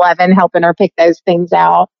 I was loving helping her pick those things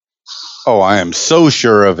out. Oh, I am so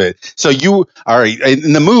sure of it. So all right,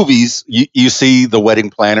 in the movies, you see the wedding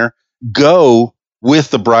planner go with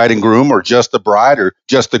the bride and groom, or just the bride or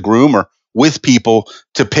just the groom, or with people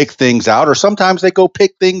to pick things out, or sometimes they go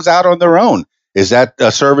pick things out on their own. Is that a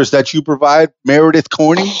service that you provide, Meredith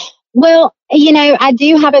Corning? Well, I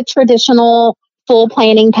do have a traditional full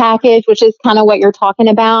planning package, which is kind of what you're talking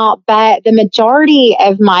about. But the majority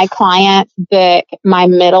of my clients book my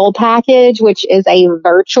middle package, which is a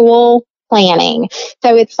virtual planning.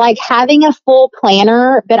 So it's like having a full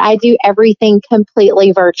planner, but I do everything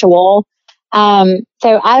completely virtual. So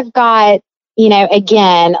I've got,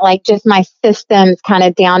 again, like just my systems kind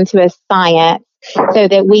of down to a science so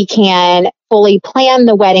that we can fully plan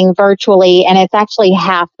the wedding virtually. And it's actually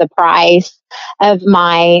half the price of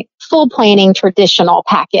my full planning traditional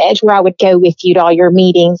package, where I would go with you to all your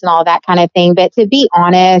meetings and all that kind of thing. But to be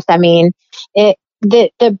honest, I mean,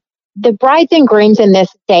 the brides and grooms in this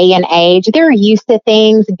day and age, they're used to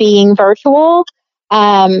things being virtual.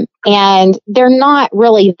 And they're not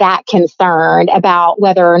really that concerned about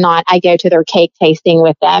whether or not I go to their cake tasting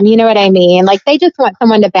with them. You know what I mean? Like, they just want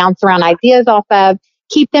someone to bounce around ideas off of,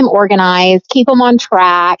 keep them organized, keep them on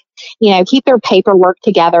track, keep their paperwork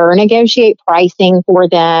together, negotiate pricing for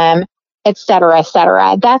them, et cetera, et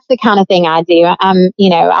cetera. That's the kind of thing I do.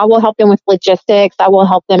 I will help them with logistics. I will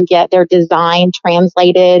help them get their design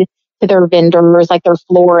translated to their vendors, like their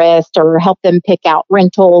florist, or help them pick out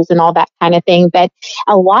rentals and all that kind of thing. But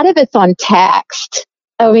a lot of it's on text.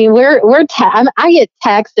 I mean, I get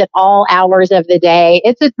text at all hours of the day.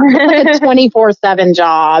 It's a 24/7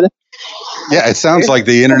 job. Yeah, it sounds like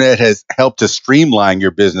the internet has helped to streamline your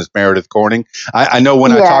business, Meredith Corning. I know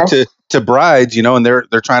when I talk to brides, and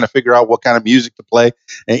they're trying to figure out what kind of music to play,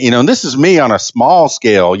 and this is me on a small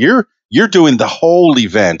scale. You're doing the whole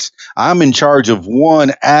event. I'm in charge of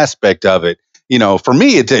one aspect of it. For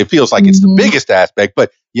me, it feels like it's the biggest aspect,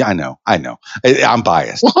 but yeah, I know. I'm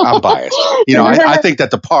biased. I think that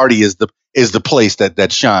the party is the place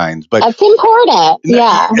that shines. But that's important.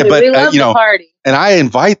 Yeah, but we love the party. And I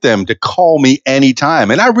invite them to call me anytime.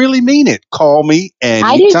 And I really mean it. Call me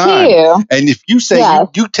anytime. I do too. And if you say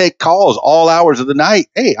you take calls all hours of the night,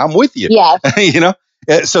 hey, I'm with you. Yes.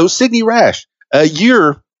 So Sydney Rasch,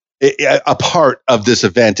 you're a part of this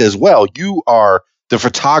event as well. You are the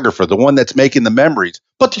photographer, the one that's making the memories.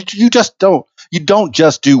 But you don't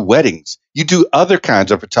just do weddings. You do other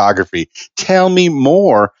kinds of photography. Tell me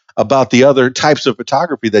more about the other types of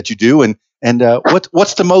photography that you do, and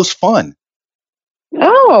what's the most fun?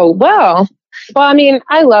 Oh, well, I mean,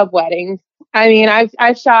 I love weddings. I mean,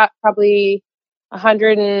 I've shot probably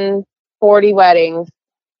 140 weddings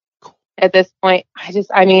at this point.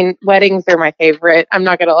 Weddings are my favorite. I'm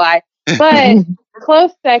not gonna lie, but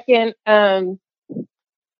close second.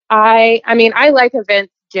 I like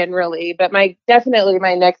events generally, but definitely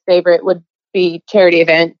my next favorite would be charity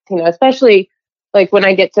events. Especially like when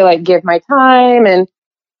I get to like give my time and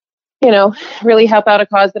really help out a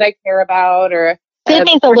cause that I care about. Or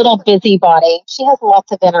Sydney's a little busybody. She has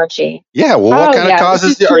lots of energy. Yeah. Well, what kind of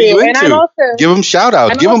causes are you into? Give them shout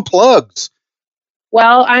outs. Give them plugs.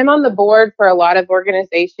 Well, I'm on the board for a lot of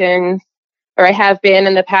organizations, or I have been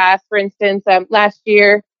in the past. For instance, last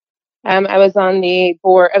year, I was on the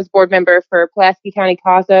board. I was board member for Pulaski County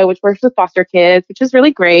CASA, which works with foster kids, which is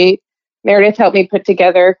really great. Meredith helped me put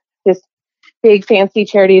together this big fancy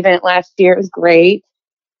charity event last year. It was great.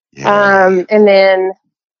 Yeah. And then,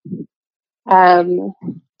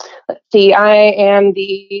 let's see, I am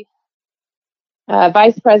the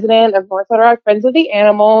vice president of North Little Rock Friends of the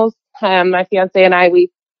Animals. My fiance and I, we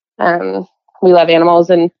love animals,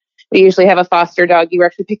 and we usually have a foster dog. We're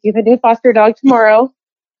actually picking up a new foster dog tomorrow.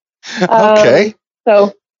 Okay.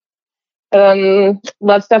 So,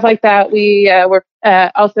 love stuff like that. We work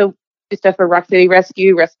also do stuff for Rock City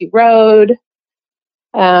Rescue Road.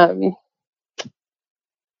 Those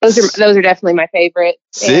are definitely my favorites.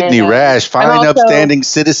 Sydney Rasch, fine upstanding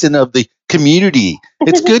citizen of the community.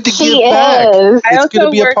 It's good to She give back. is. It's good to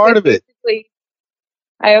be a part of it.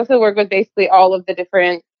 I also work with basically all of the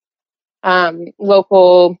different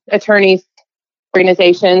local attorneys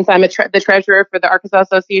organizations. I'm the treasurer for the Arkansas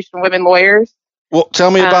Association of Women Lawyers. Well,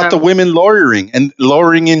 tell me about the women lawyering and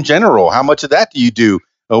lawyering in general. How much of that do you do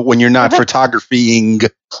when you're not photographying?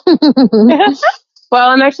 Well,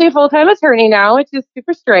 I'm actually a full-time attorney now, which is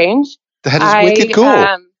super strange. That is wicked cool.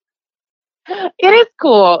 It is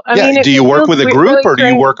cool. I mean, do you work with a group really or do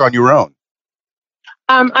you work on your own?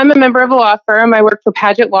 I'm a member of a law firm. I work for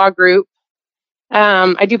Paget Law Group.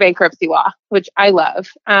 I do bankruptcy law, which I love.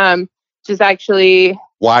 Which is actually...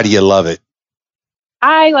 Why do you love it?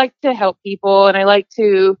 I like to help people, and I like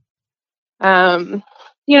to,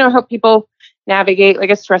 help people navigate like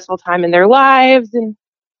a stressful time in their lives. And,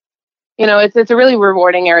 it's a really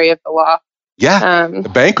rewarding area of the law. Yeah.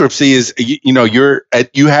 Bankruptcy is,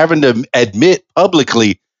 you having to admit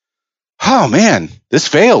publicly, oh man, this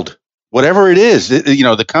failed. Whatever it is,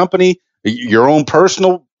 the company, your own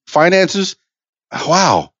personal finances.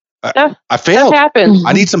 Wow. I failed. That happens.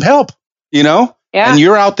 I need some help, Yeah. And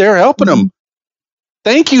you're out there helping them.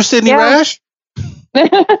 Thank you, Sydney Rasch.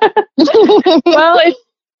 Well,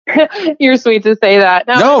 you're sweet to say that.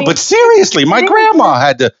 No, but seriously, my grandma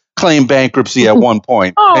had to claim bankruptcy at one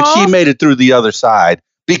point, and she made it through the other side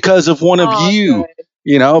because of one of you,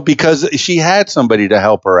 good. because she had somebody to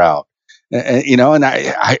help her out. And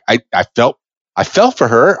I felt for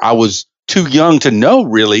her. I was too young to know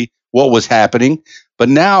really what was happening, but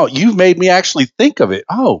now you've made me actually think of it.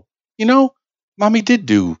 Oh, mommy did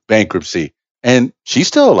do bankruptcy. And she's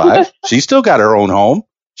still alive. She's still got her own home.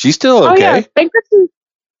 She's still okay. Oh, yeah.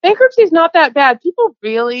 Bankruptcy is not that bad. People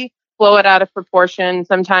really blow it out of proportion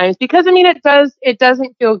sometimes because, it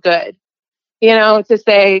doesn't feel good, to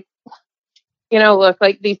say, look,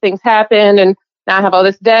 like these things happen and now I have all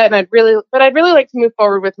this debt and I'd really like to move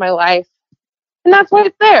forward with my life. And that's why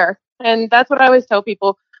it's there. And that's what I always tell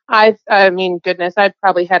people. Goodness, I've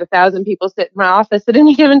probably had 1,000 people sit in my office at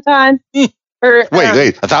any given time.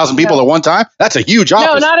 Wait, 1,000 people at one time? That's a huge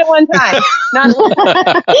office. No, not at one time.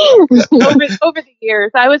 Over the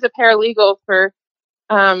years. I was a paralegal for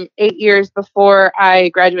 8 years before I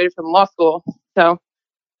graduated from law school. So,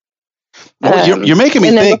 you're making me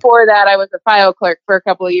and think. then before that, I was a file clerk for a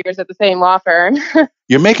couple of years at the same law firm.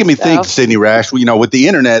 You're making me think, Sydney Rasch. With the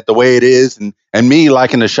internet the way it is, and me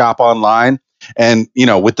liking to shop online, and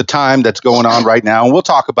with the time that's going on right now, and we'll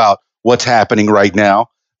talk about what's happening right now.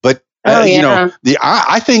 But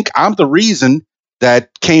I think I'm the reason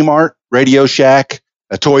that Kmart, Radio Shack,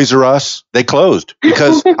 Toys R Us, they closed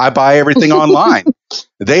because I buy everything online.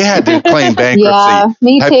 They had to claim bankruptcy. Yeah,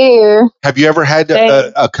 me too. Have you ever had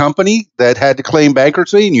a company that had to claim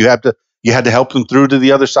bankruptcy and you had to help them through to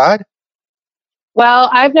the other side? Well,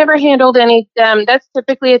 I've never handled any. That's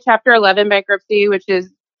typically a Chapter 11 bankruptcy, which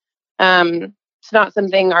is it's not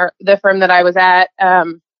something the firm that I was at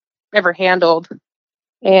ever handled.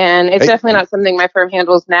 And it's definitely not something my firm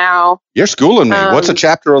handles now. You're schooling me. What's a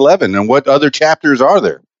Chapter 11 and what other chapters are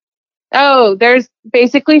there? Oh, there's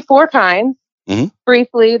basically 4 kinds. Mm-hmm.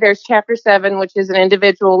 Briefly, there's Chapter 7, which is an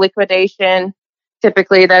individual liquidation.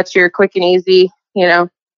 Typically, that's your quick and easy, you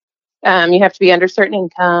have to be under certain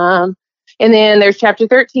income. And then there's Chapter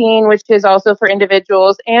 13, which is also for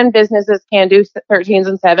individuals, and businesses can do 13s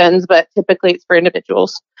and 7s, but typically it's for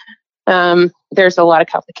individuals. There's a lot of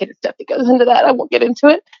complicated stuff that goes into that. I won't get into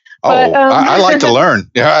it. But, I like to learn.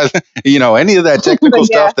 Yeah, any of that technical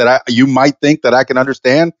stuff that you might think that I can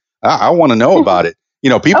understand. I want to know about it.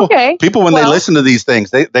 People when they listen to these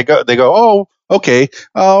things, they go, oh, okay.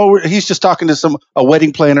 Oh, he's just talking to a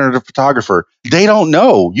wedding planner and a photographer. They don't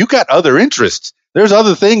know. You got other interests. There's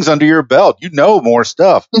other things under your belt. You know more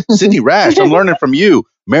stuff. Sydney Rasch, I'm learning from you.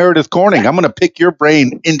 Meredith Corning, I'm going to pick your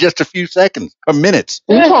brain in just a few seconds or minutes.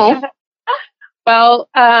 Okay. Well,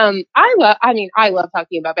 I love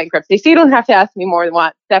talking about bankruptcy, so you don't have to ask me more than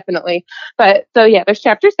once, definitely. But so there's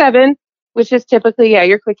Chapter 7, which is typically,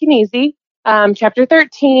 your quick and easy. Chapter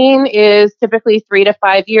 13 is typically 3 to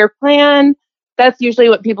 5 year plan. That's usually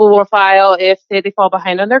what people will file if, say, they fall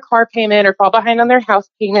behind on their car payment or fall behind on their house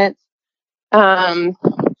payments. And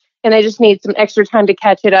they just need some extra time to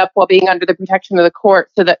catch it up while being under the protection of the court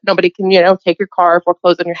so that nobody can, take your car or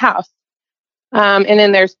foreclose on your house. And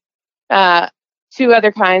then there's 2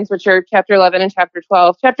 other kinds, which are Chapter 11 and Chapter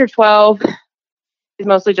 12. Chapter 12 is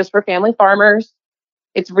mostly just for family farmers.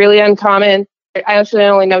 It's really uncommon. I actually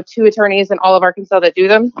only know 2 attorneys in all of Arkansas that do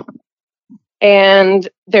them. And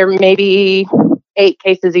there may be 8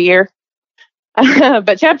 cases a year.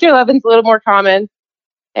 But Chapter 11 is a little more common.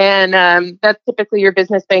 And that's typically your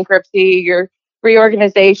business bankruptcy, your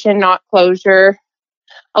reorganization, not closure.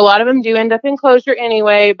 A lot of them do end up in closure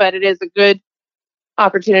anyway, but it is a good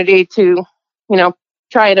opportunity to,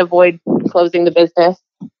 try and avoid closing the business.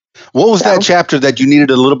 What was that chapter that you needed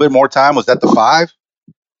a little bit more time? Was that the 5?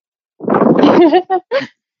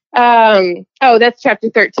 That's chapter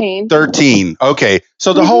 13. 13. Okay.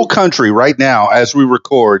 So the whole country right now, as we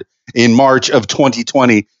record in March of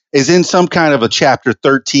 2020, is in some kind of a chapter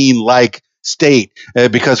 13 like state.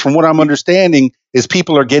 Because from what I'm understanding is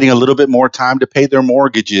people are getting a little bit more time to pay their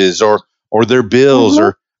mortgages or their bills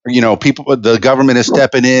or, people, the government is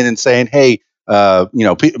stepping in and saying, hey,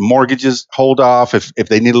 mortgages hold off if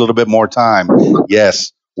they need a little bit more time.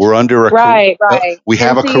 Yes. We're under right. We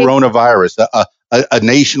have a coronavirus, a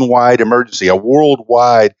nationwide emergency, a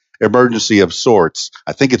worldwide emergency of sorts.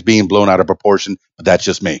 I think it's being blown out of proportion, but that's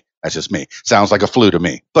just me. Sounds like a flu to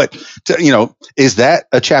me. But, is that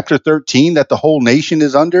a chapter 13 that the whole nation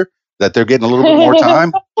is under, that they're getting a little bit more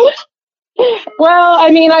time? Well,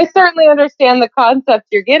 I mean, I certainly understand the concept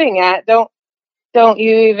you're getting at. Don't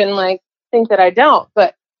you even think that I don't,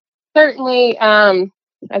 but certainly, I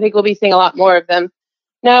think we'll be seeing a lot more of them.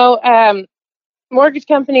 No, mortgage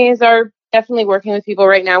companies are definitely working with people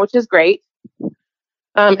right now, which is great.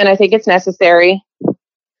 And I think it's necessary.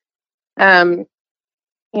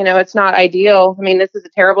 It's not ideal. I mean, this is a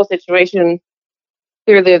terrible situation.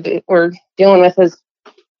 Clearly, we're dealing with as,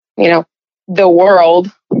 the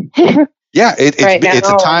world. Yeah, it's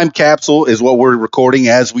a time capsule is what we're recording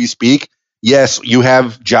as we speak. Yes, you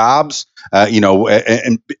have jobs,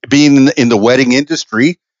 and being in the wedding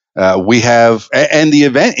industry, we have, and the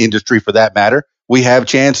event industry for that matter, we have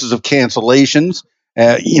chances of cancellations.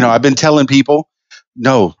 I've been telling people,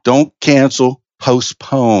 no, don't cancel,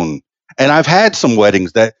 postpone. And I've had some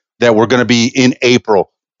weddings that were going to be in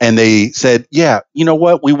April, and they said, yeah, you know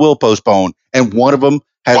what, we will postpone. And one of them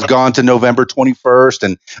has gone to November 21st,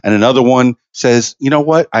 and another one says, you know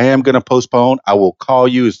what, I am going to postpone. I will call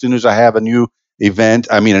you as soon as I have a new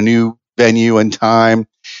a new venue and time.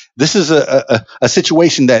 This is a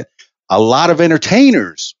situation that a lot of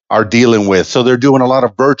entertainers are dealing with. So they're doing a lot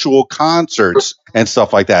of virtual concerts and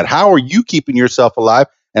stuff like that. How are you keeping yourself alive?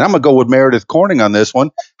 And I'm going to go with Meredith Corning on this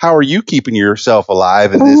one. How are you keeping yourself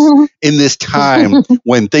alive in this time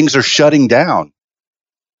when things are shutting down?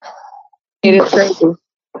 It is crazy.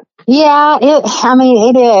 Yeah,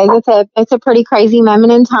 it is. It's a pretty crazy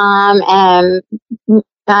moment in time, and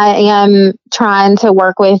I am trying to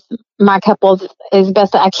work with my couples as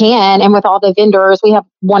best I can, and with all the vendors. We have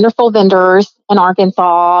wonderful vendors in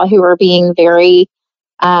Arkansas who are being very,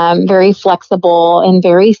 very flexible and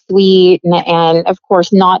very sweet, and of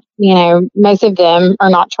course, not most of them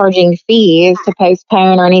are not charging fees to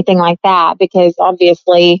postpone or anything like that, because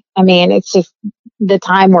obviously, I mean, it's just the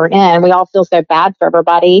time we're in. We all feel so bad for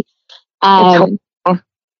everybody.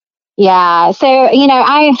 Yeah. So,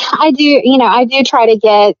 I do try to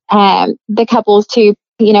get the couples to,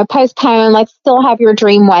 postpone. Let's still have your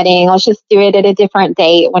dream wedding. Let's just do it at a different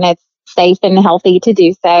date when it's safe and healthy to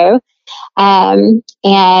do so. And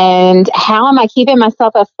how am I keeping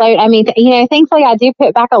myself afloat? I mean, thankfully I do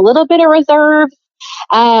put back a little bit of reserves.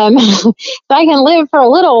 So I can live for a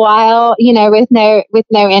little while, with no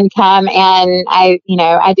income. And I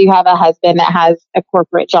do have a husband that has a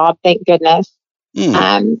corporate job, thank goodness.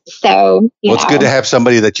 So, it's good to have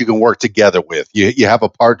somebody that you can work together with. You have a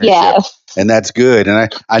partnership, yes. And that's good.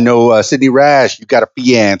 And I know Sydney Rasch, you've got a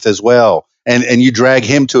fiance as well, and you drag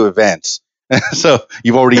him to events. So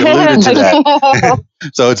you've already alluded to that.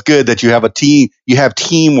 So it's good that you have a team, you have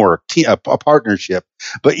teamwork, a partnership.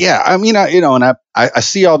 But yeah, I mean, I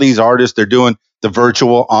see all these artists, they're doing the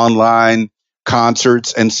virtual online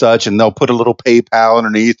concerts and such, and they'll put a little PayPal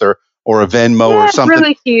underneath or a Venmo or something.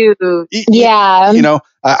 Really cute. Yeah.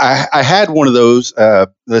 I had one of those.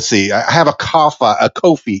 Let's see. I have a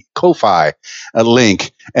Ko-fi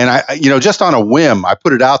link, and I just on a whim, I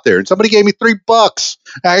put it out there, and somebody gave me $3.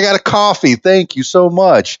 I got a coffee. Thank you so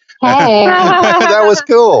much. Hey. That was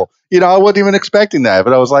cool. I wasn't even expecting that,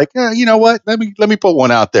 but I was like, yeah, you know what? Let me put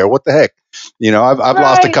one out there. What the heck? I've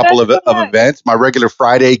lost a couple of events. My regular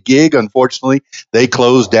Friday gig, unfortunately, they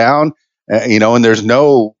closed down. And there's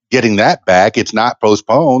no getting that back. It's not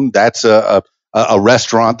postponed. That's a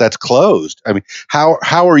restaurant that's closed. I mean, how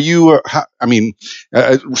are you?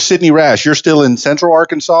 Sydney Rasch, you're still in Central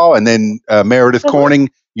Arkansas, and then Meredith Corning,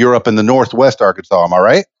 you're up in the Northwest Arkansas. Am I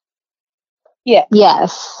right? Yeah.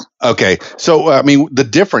 Yes. Okay. So, the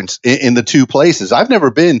difference in the two places, I've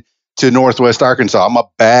never been to Northwest Arkansas. I'm a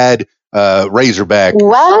bad Razorback.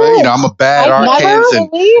 What? I'm a bad Arkansas. Never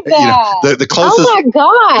believe that. The closest. Oh my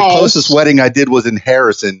God! The closest wedding I did was in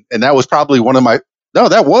Harrison, and that was probably one of my No,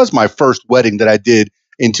 that was my first wedding that I did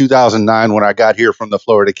in 2009 when I got here from the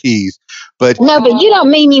Florida Keys. But no, but you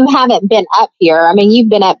don't mean you haven't been up here. I mean, you've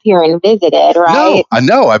been up here and visited, right? no, I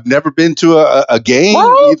know I've never been to a game.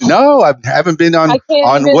 What? No, I haven't been I can't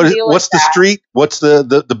on even deal what's with the that. street? What's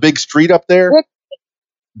the big street up there?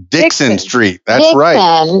 Dixon Street. That's right.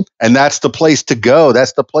 Dixon. And that's the place to go.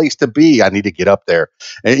 That's the place to be. I need to get up there.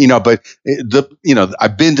 And, but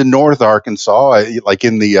I've been to North Arkansas, like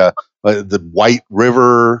in the White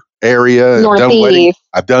River area.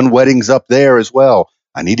 I've done weddings up there as well.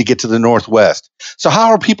 I need to get to the Northwest. So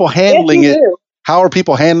how are people handling it? How are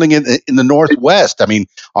people handling it in the Northwest? I mean,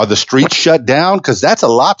 are the streets shut down? Because that's a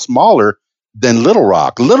lot smaller than Little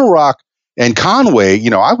Rock. Little Rock and Conway,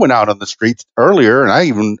 I went out on the streets earlier, and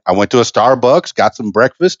I went to a Starbucks, got some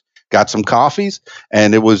breakfast, got some coffees,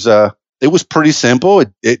 and it was pretty simple.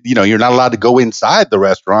 You're not allowed to go inside the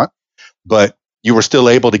restaurant, but you were still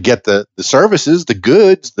able to get the services, the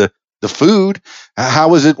goods, the food.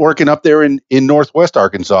 How is it working up there in Northwest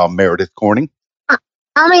Arkansas, Meredith Corning?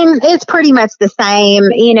 I mean, it's pretty much the same,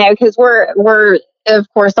 because we're of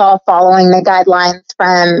course all following the guidelines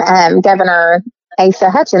from Governor Asa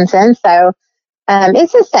Hutchinson. So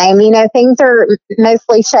it's the same. Things are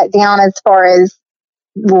mostly shut down as far as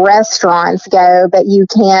restaurants go, but you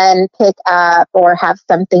can pick up or have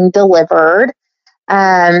something delivered.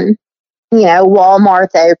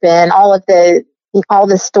 Walmart's open, all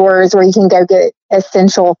the stores where you can go get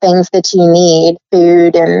essential things that you need,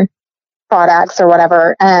 food and products or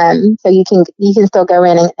whatever. So you can still go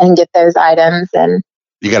in and get those items. And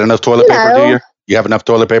you got enough toilet paper, do you? You have enough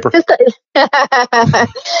toilet paper?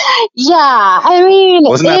 Yeah, I mean,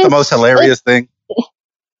 wasn't that the most hilarious thing?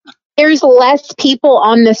 There's less people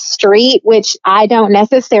on the street, which I don't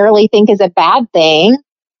necessarily think is a bad thing.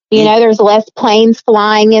 There's less planes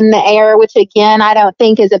flying in the air, which again, I don't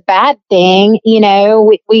think is a bad thing.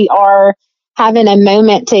 We are having a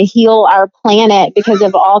moment to heal our planet because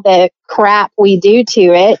of all the crap we do to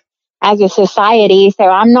it as a society. So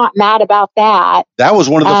I'm not mad about that. That was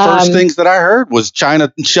one of the first things that I heard was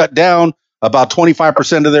China shut down about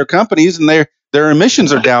 25% of their companies, and their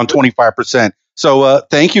emissions are down 25%. So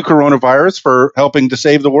thank you, coronavirus, for helping to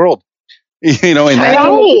save the world. You can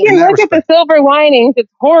look at the silver linings.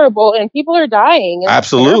 It's horrible, and people are dying.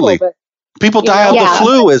 Absolutely. Terrible, people die of the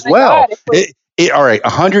flu as well. All right,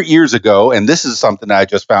 100 years ago, and this is something I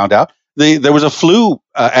just found out, there was a flu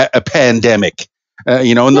a pandemic,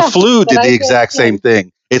 and the flu did the exact same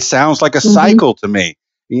thing. It sounds like a cycle to me.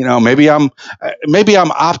 Maybe I'm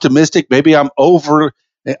optimistic. Maybe I'm underplaying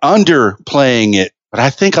it. But I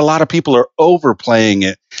think a lot of people are overplaying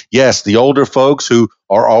it. Yes, the older folks who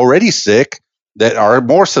are already sick, that are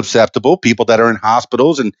more susceptible, people that are in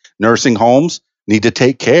hospitals and nursing homes need to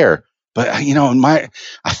take care. But, I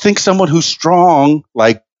think someone who's strong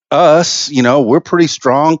like us, we're pretty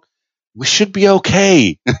strong. We should be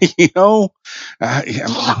okay. I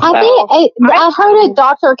heard a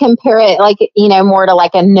doctor compare it more to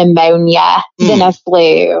like a pneumonia than a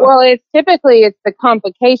flu. Well, it's the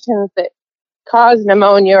complications that cause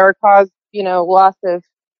pneumonia or cause, loss of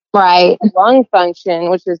lung function,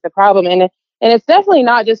 which is the problem. And it's definitely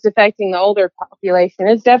not just affecting the older population.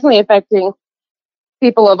 It's definitely affecting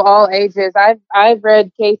people of all ages. I've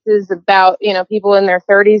read cases about, people in their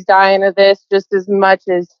 30s dying of this just as much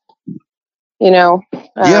as,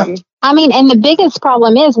 I mean, and the biggest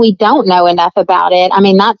problem is we don't know enough about it. I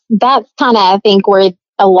mean, that's kind of, I think, where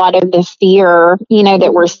a lot of the fear,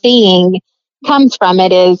 that we're seeing comes from.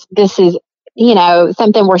 This is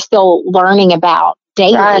something we're still learning about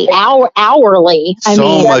daily, hourly.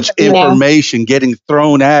 So much information getting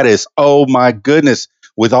thrown at us. Oh my goodness.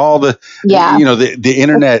 With all the, the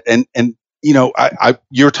internet and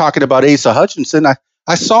you're talking about Asa Hutchinson.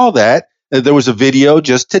 I saw that there was a video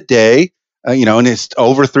just today, and it's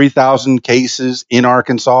over 3,000 cases in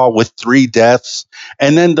Arkansas with 3 deaths.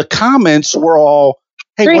 And then the comments were all,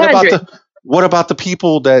 hey, what about the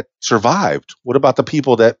people that survived? What about the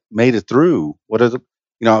people that made it through? What are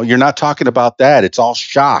you're not talking about that. It's all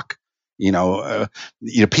shock.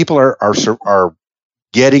 People are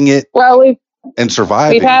getting it. Well, and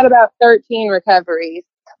surviving. We've had about 13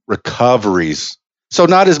 recoveries. So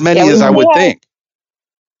not as many as I would think.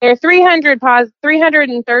 There are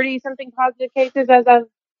 330 something positive cases as of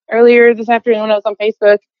earlier this afternoon when I was on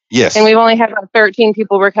Facebook. Yes. And we've only had about 13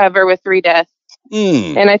 people recover with 3 deaths.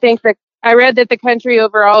 And I think that I read that the country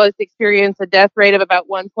overall has experienced a death rate of about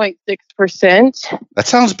 1.6%. That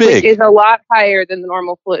sounds big. Which is a lot higher than the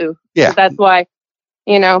normal flu. Yeah. So that's why,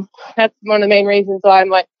 that's one of the main reasons why I'm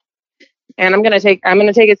like, and I'm gonna take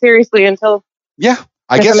it seriously until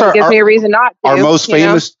I guess gives me a reason not to. Our most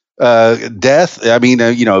famous death. I mean,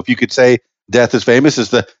 if you could say death is famous,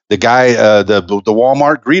 is the guy, the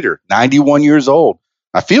Walmart greeter, 91 years old.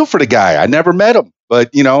 I feel for the guy. I never met him,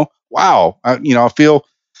 but wow. I feel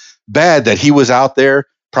bad that he was out there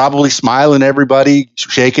probably smiling at everybody,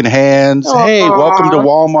 shaking hands. Aww. Hey, welcome to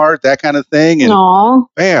Walmart, that kind of thing. And Aww.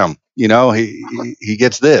 bam, he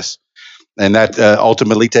gets this. And that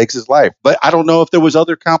ultimately takes his life. But I don't know if there was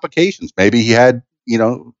other complications. Maybe he had,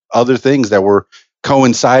 other things that were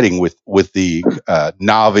coinciding with the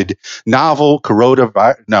novel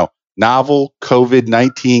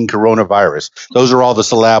COVID-19 coronavirus. Those are all the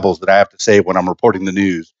syllables that I have to say when I'm reporting the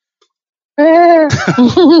news. So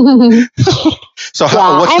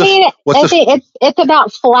I think it's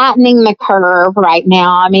about flattening the curve right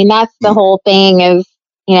now. I mean, that's the whole thing is,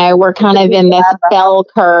 we're kind of in this bell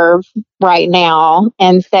curve right now.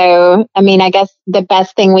 And so, I mean, I guess the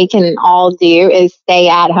best thing we can all do is stay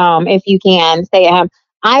at home. If you can, stay at home.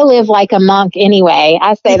 I live like a monk anyway.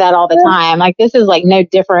 I say that all the time. Like, this is like no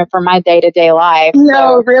different from my day-to-day life.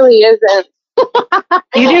 No, it really isn't.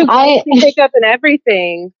 You do pick up and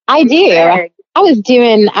everything. I do. I was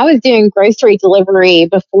doing grocery delivery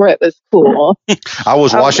before it was cool. I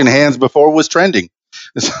was washing hands before it was trending.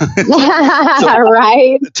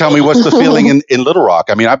 Right. Tell me, what's the feeling in Little Rock?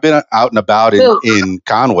 I mean, I've been out and about in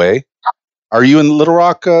Conway. Are you in Little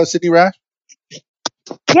Rock, Sydney Rasch?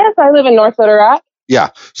 Yes, I live in North Little Rock. Yeah.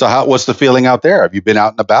 So what's the feeling out there? Have you been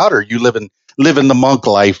out and about, or are you living the monk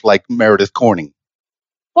life like Meredith Corning?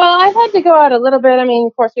 Well, I've had to go out a little bit. I mean,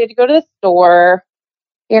 of course, we had to go to the store.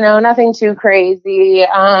 Nothing too crazy.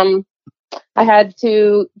 I had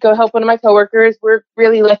to go help one of my coworkers. We're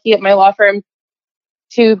really lucky at my law firm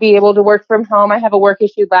to be able to work from home. I have a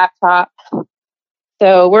work-issued laptop,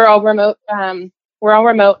 so we're all remote. We're all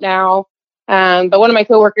remote now. But one of my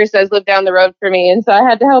coworkers does live down the road for me, and so I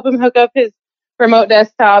had to help him hook up his remote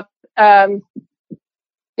desktop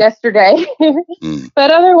yesterday.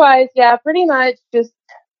 But otherwise, yeah, pretty much just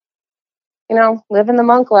living the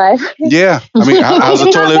monk life. Yeah, I mean,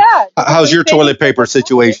 how's your toilet paper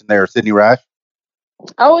situation there, Sydney Rasch?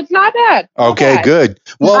 Oh, it's not bad. Okay, good.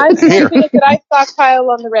 Well, here that I stockpile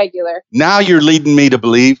on the regular. Now you're leading me to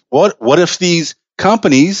believe, what if these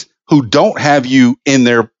companies who don't have you in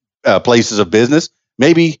their places of business,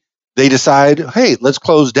 maybe they decide, hey, let's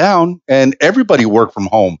close down and everybody work from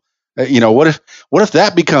home. What if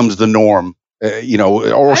that becomes the norm?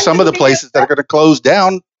 Or some of the places that are going to close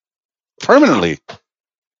down permanently.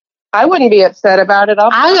 I wouldn't be upset about it.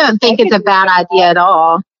 I don't think it's a bad idea at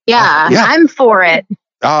all. Yeah, I'm for it.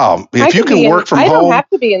 If you can work from home. I don't have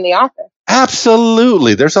to be in the office.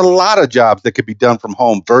 Absolutely. There's a lot of jobs that could be done from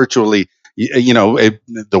home virtually. The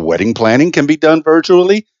wedding planning can be done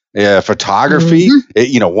virtually. Photography.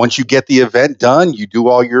 Once you get the event done, you do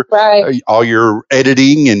all your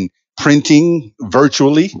editing and printing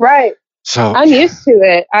virtually. Right. So I'm used to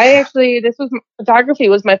it. Photography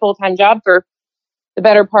was my full-time job for the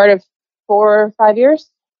better part of 4 or 5 years.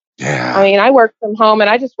 Yeah. I mean, I work from home and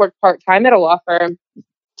I just work part-time at a law firm.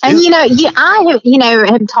 And, I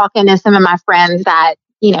have talking to some of my friends that,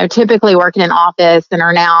 typically work in an office and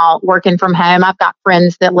are now working from home. I've got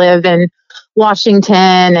friends that live in Washington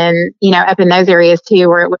and, up in those areas too,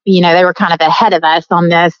 where, they were kind of ahead of us on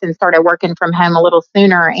this and started working from home a little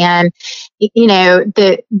sooner. And,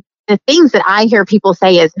 the things that I hear people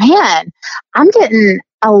say is, man, I'm getting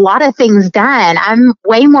a lot of things done. I'm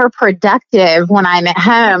way more productive when I'm at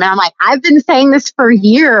home. And I'm like, I've been saying this for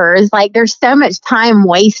years. Like, there's so much time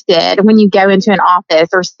wasted when you go into an office,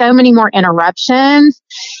 or so many more interruptions.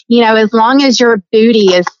 As long as your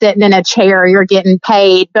booty is sitting in a chair, you're getting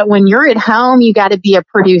paid. But when you're at home, you got to be a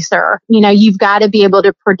producer. You've got to be able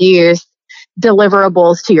to produce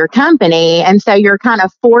deliverables to your company. And so you're kind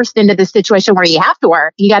of forced into the situation where you have to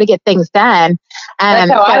work. You got to get things done.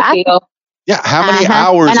 That's how I feel. Yeah. How many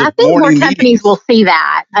hours? And I think more companies will see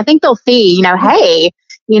that. I think they'll see, hey,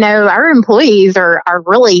 our employees are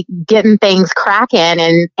really getting things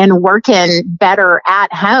cracking and working better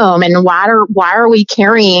at home. And why are we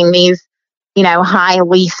carrying these, high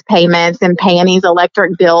lease payments and paying these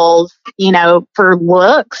electric bills, for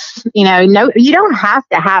looks? No, you don't have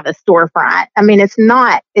to have a storefront. I mean, it's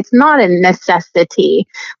not a necessity.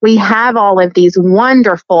 We have all of these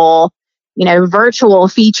wonderful, virtual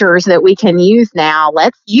features that we can use now.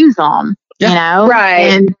 Let's use them, Right.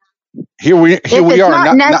 And here we are. If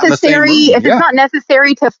it's not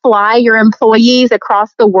necessary to fly your employees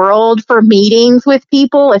across the world for meetings with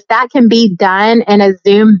people, if that can be done in a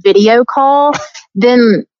Zoom video call,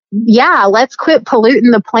 then let's quit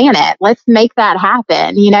polluting the planet. Let's make that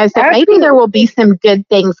happen. So maybe there will be some good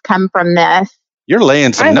things come from this. You're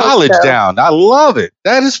laying some knowledge down. I love it.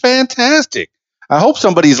 That is fantastic. I hope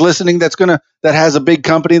somebody's listening that has a big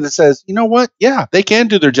company that says, you know what? Yeah, they can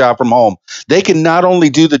do their job from home. They can not only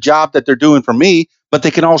do the job that they're doing for me, but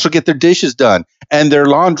they can also get their dishes done and their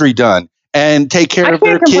laundry done and take care of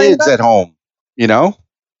their kids at home, you know?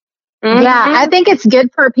 Mm-hmm. Yeah, I think it's good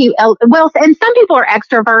for people. Well, and some people are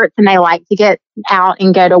extroverts and they like to get out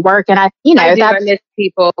and go to work. And I miss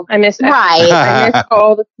people. I miss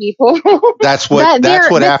all the people. That's what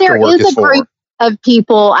after work is for. Group of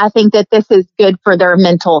people, I think that this is good for their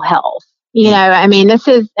mental health. You know, I mean,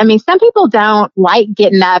 some people don't like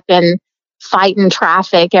getting up and fighting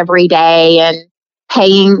traffic every day and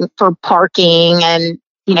paying for parking and,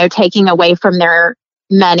 taking away from their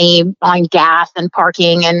money on gas and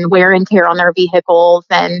parking and wear and tear on their vehicles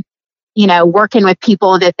and, working with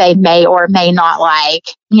people that they may or may not like,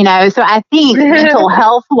 so I think mental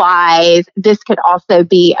health wise, this could also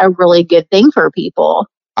be a really good thing for people.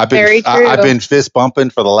 I've been fist bumping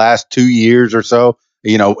for the last 2 years or so,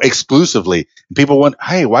 exclusively. People went,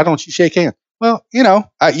 "Hey, why don't you shake hands?" Well, you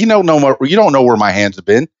don't know where my hands have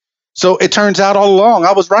been. So it turns out all along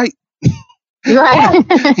I was right. Right.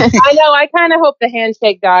 I know. I kind of hope the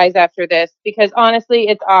handshake dies after this because honestly,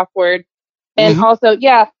 it's awkward. And also,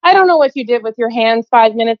 I don't know what you did with your hands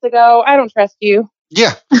 5 minutes ago. I don't trust you.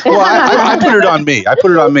 Yeah. Well, I put it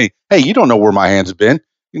on me. Hey, you don't know where my hands have been.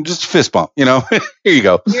 Just fist bump, Here you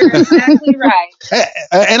go. You're exactly right.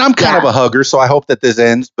 And I'm kind of a hugger, so I hope that this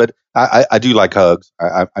ends. But I do like hugs.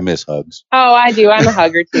 I miss hugs. Oh, I do. I'm a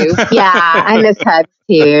hugger too. Yeah, I miss hugs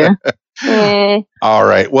too. All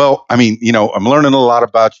right. Well, I mean, I'm learning a lot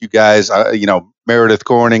about you guys. Meredith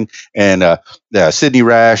Corning and Sydney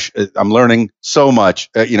Rasch. I'm learning so much,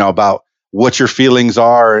 about what your feelings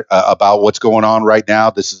are about what's going on right now.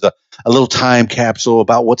 This is a little time capsule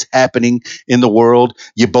about what's happening in the world.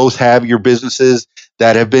 You both have your businesses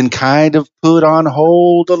that have been kind of put on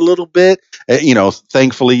hold a little bit.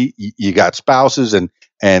 Thankfully, you got spouses and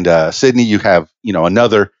Sydney, you have,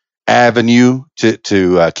 another avenue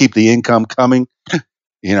to keep the income coming.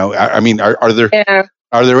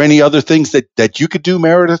 Are there any other things that you could do,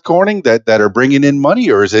 Meredith Corning, that are bringing in money,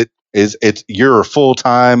 or is it you're a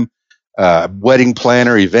full-time wedding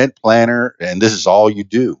planner, event planner, and this is all you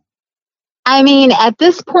do? I mean, at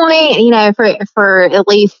this point, for at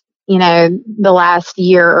least, the last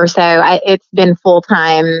year or so, it's been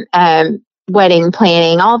full-time wedding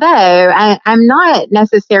planning, although I'm not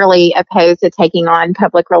necessarily opposed to taking on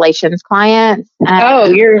public relations clients.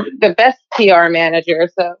 You're the best PR manager,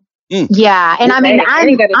 so. Yeah, and I mean,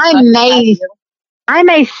 I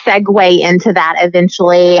may segue into that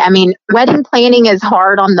eventually. I mean, wedding planning is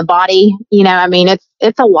hard on the body.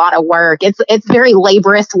 It's a lot of work. It's very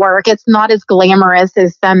laborious work. It's not as glamorous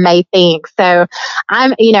as some may think. So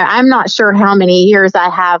I'm not sure how many years I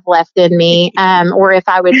have left in me, or if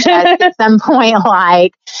I would just at some point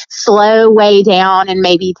like slow way down and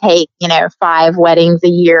maybe take 5 weddings a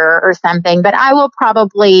year or something. But I will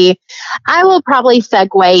probably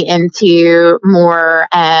segue into more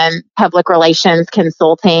public relations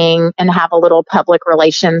consulting and have a little public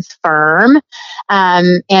relations firm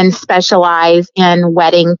and specialize in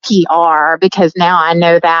wedding PR, because now I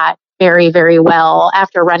know that very, very well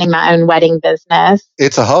after running my own wedding business.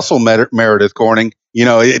 It's a hustle, Meredith Corning.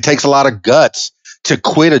 It takes a lot of guts to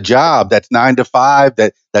quit a job that's 9 to 5,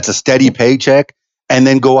 that's a steady paycheck, and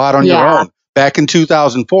then go out on your own. Back in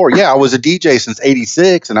 2004, I was a DJ since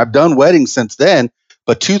 '86, and I've done weddings since then.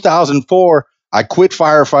 But 2004, I quit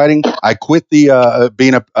firefighting. I quit the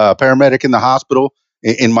being a paramedic in the hospital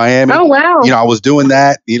in Miami. Oh, wow. I was doing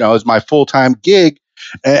that, as my full-time gig.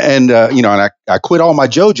 And I quit all my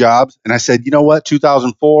Joe jobs. And I said, you know what,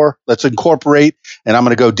 2004, let's incorporate, and I'm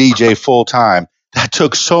going to go DJ full-time. That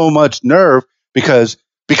took so much nerve because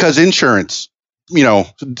insurance,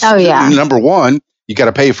 number one, you got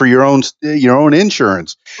to pay for your own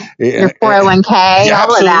insurance. Your 401k,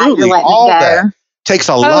 all of that. You're letting all go. That takes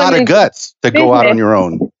a lot of guts to go out on your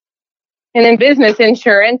own. And then business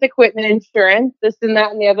insurance, equipment insurance, this and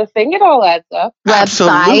that and the other thing, it all adds up.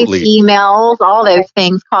 Websites, emails, all those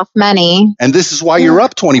things cost money. And this is why you're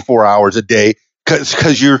up 24 hours a day,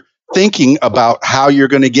 because you're thinking about how you're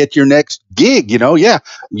going to get your next gig. You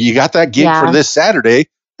got that gig for this Saturday.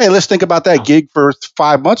 Hey, let's think about that gig for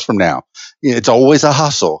 5 months from now. It's always a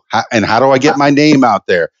hustle. And how do I get my name out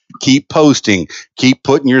there? Keep posting, keep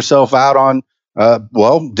putting yourself out on,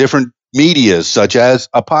 different medias, such as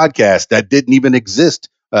a podcast that didn't even exist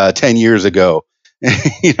 10 years ago.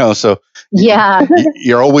 So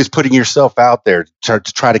you're always putting yourself out there to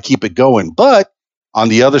try to keep it going. But on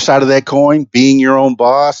the other side of that coin, being your own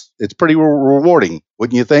boss, it's pretty rewarding,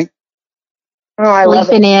 wouldn't you think? Oh, I love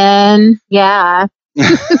sleeping it. in. Yeah.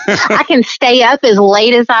 I can stay up as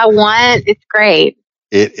late as I want. It's great.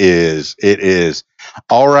 It is. It is.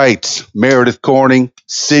 All right. Meredith Corning,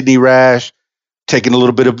 Sydney Rasch, taking a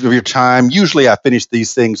little bit of your time. Usually I finish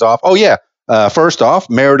these things off. Oh, yeah. First off,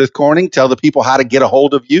 Meredith Corning, tell the people how to get a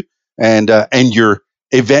hold of you and your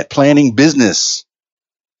event planning business.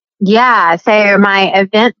 Yeah. So my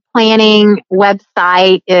event planning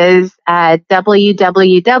website is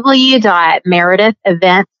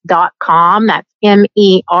www.meredithevents.com. That's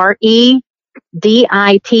MEREDITH,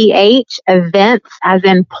 events as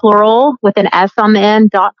in plural with an S on the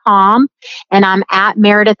end.com. And I'm at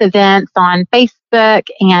Meredith Events on Facebook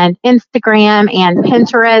and Instagram and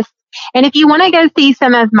Pinterest. And if you want to go see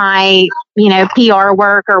some of my, PR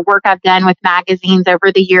work or work I've done with magazines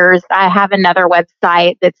over the years, I have another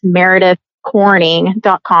website that's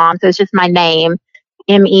meredithcorning.com. So it's just my name,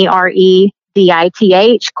 MEREDITH,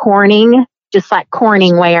 Corning, just like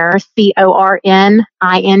Corningware,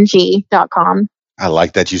 CORNING.com. I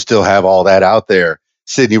like that you still have all that out there.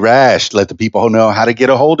 Sydney Rasch, let the people know how to get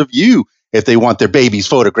a hold of you if they want their babies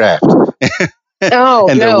photographed. Oh,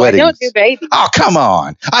 and their no, I weddings. don't do babies. Oh, come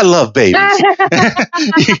on. I love babies.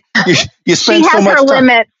 you spend She so has much her time.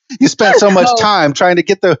 limits. You spend so much Oh. time trying to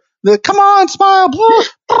get the come on, smile.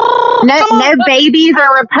 No babies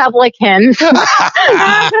are Republicans.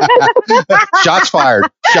 Shots fired.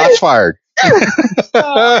 Shots fired.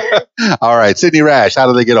 All right. Sydney Rasch, how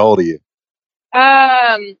do they get a hold of you?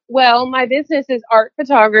 Well, my business is Art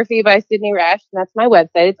Photography by Sydney Rasch, and that's my website.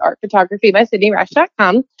 It's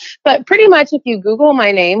artphotographybySydneyRasch.com. But pretty much if you Google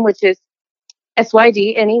my name, which is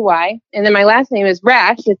SYDNEY, and then my last name is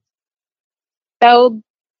Rasch, it's spelled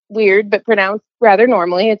weird, but pronounced rather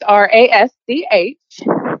normally. It's RASCH.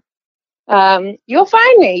 You'll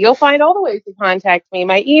find me. You'll find all the ways to contact me.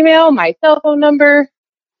 My email, my cell phone number,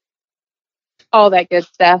 all that good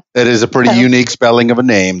stuff. That is a pretty unique spelling of a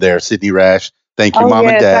name there, Sydney Rasch. Thank you, Mom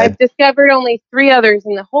and Dad. I've discovered only 3 others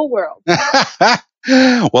in the whole world.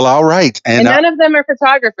 Well, all right. And none of them are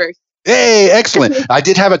photographers. Hey, excellent. I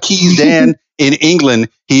did have a Keys Dan in England.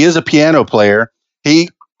 He is a piano player. He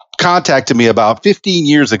contacted me about 15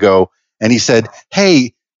 years ago, and he said,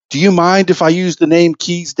 hey, do you mind if I use the name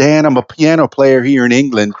Keys Dan? I'm a piano player here in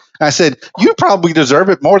England. I said, you probably deserve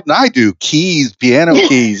it more than I do. Keys, piano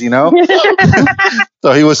keys, So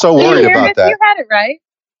he was so worried about that. You had it right.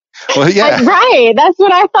 Well, yeah. Right. That's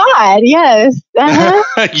what I thought. Yes.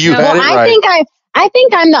 Uh-huh. You had it right. I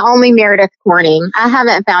think I'm the only Meredith Corning. I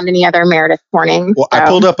haven't found any other Meredith Corning. Well, so. I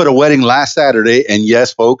pulled up at a wedding last Saturday, and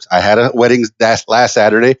yes, folks, I had a wedding last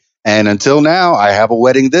Saturday, and until now, I have a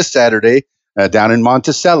wedding this Saturday down in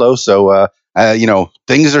Monticello. So,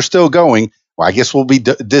 things are still going. Well, I guess we'll be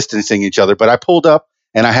distancing each other, but I pulled up,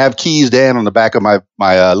 and I have Keys Dan on the back of my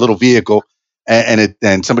little vehicle,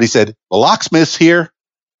 and somebody said, the locksmith's here.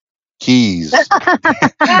 Keys.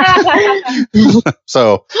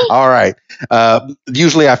 So, all right.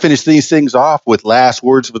 Usually I finish these things off with last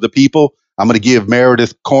words for the people. I'm going to give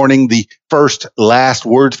Meredith Corning the first last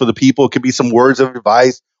words for the people. It could be some words of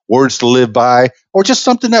advice, words to live by, or just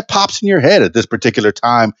something that pops in your head at this particular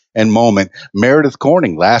time and moment. Meredith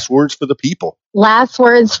Corning, last words for the people. Last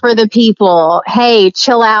words for the people. Hey,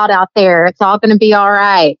 chill out there. It's all going to be all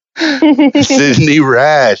right. Sydney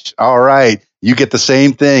Rasch. All right. You get the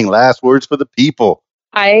same thing. Last words for the people.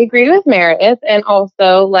 I agree with Meredith. And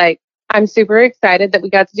also, I'm super excited that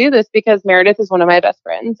we got to do this because Meredith is one of my best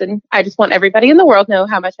friends. And I just want everybody in the world to know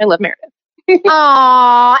how much I love Meredith.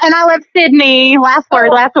 Aw, and I love Sydney. Last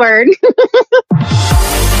word.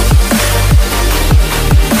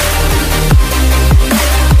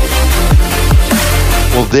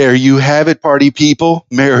 Well, there you have it, party people.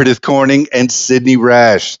 Meredith Corning and Sydney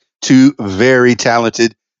Rasch, 2 very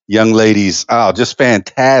talented young ladies. Oh, just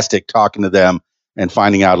fantastic talking to them and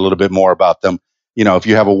finding out a little bit more about them. If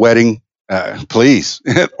you have a wedding, please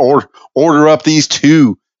order up these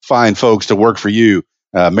 2 fine folks to work for you.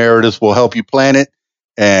 Meredith will help you plan it,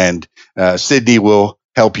 and Sydney will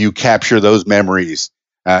help you capture those memories.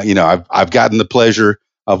 I've gotten the pleasure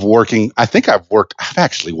of working. I've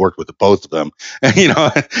actually worked with both of them.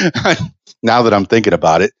 Now that I'm thinking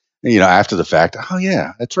about it, after the fact, oh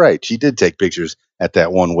yeah, that's right. She did take pictures at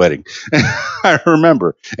that one wedding. I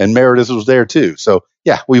remember. And Meredith was there too. So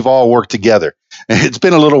yeah, we've all worked together. It's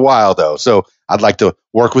been a little while though. So I'd like to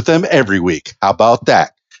work with them every week. How about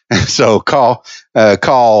that? So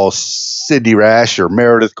call Sydney Rasch or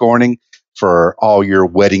Meredith Corning for all your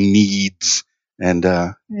wedding needs. And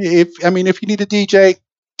if you need a DJ,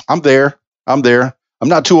 I'm there. I'm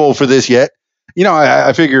not too old for this yet.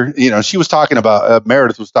 I figure, she was talking about,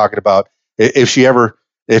 Meredith was talking about if she ever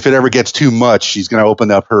if it ever gets too much, she's going to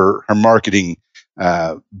open up her marketing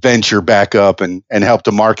venture back up and help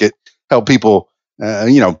people,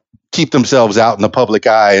 keep themselves out in the public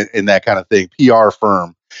eye and that kind of thing. PR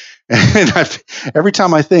firm. And every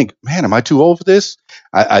time I think, man, am I too old for this?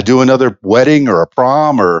 I do another wedding or a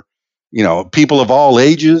prom or, people of all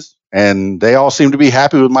ages, and they all seem to be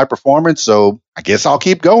happy with my performance. So I guess I'll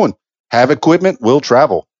keep going. Have equipment, we'll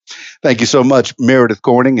travel. Thank you so much, Meredith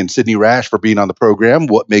Corning and Sydney Rasch, for being on the program,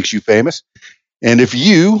 What Makes You Famous. And if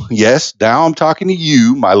you, yes, now I'm talking to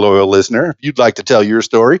you, my loyal listener, if you'd like to tell your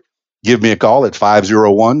story, give me a call at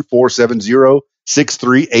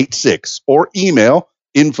 501-470-6386 or email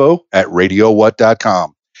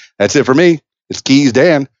info@radiowhat.com. That's it for me. It's Keys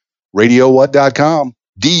Dan, radiowhat.com,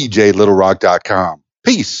 djlittlerock.com.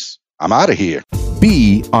 Peace. I'm out of here.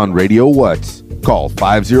 Be on Radio What. Call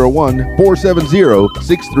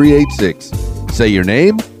 501-470-6386. Say your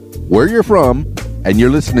name, where you're from, and you're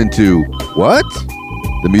listening to What?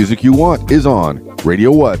 The music you want is on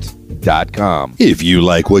radiowhat.com. If you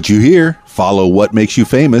like what you hear, follow What Makes You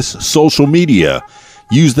Famous social media.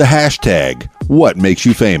 Use the hashtag What Makes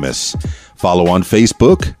You Famous. Follow on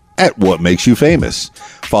Facebook at What Makes You Famous.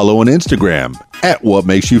 Follow on Instagram at What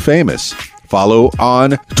Makes You Famous. Follow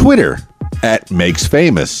on Twitter at Makes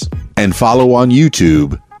Famous. And follow on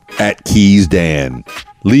YouTube at Keys Dan.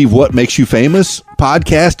 Leave What Makes You Famous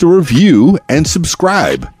podcast a review and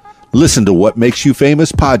subscribe. Listen to What Makes You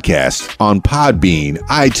Famous podcast on Podbean,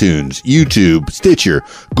 iTunes, YouTube, Stitcher,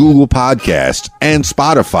 Google Podcasts, and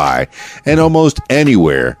Spotify, and almost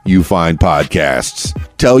anywhere you find podcasts.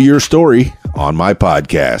 Tell your story on my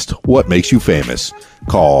podcast, What Makes You Famous.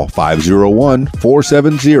 Call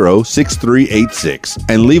 501-470-6386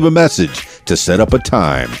 and leave a message to set up a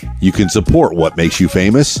time. You can support What Makes You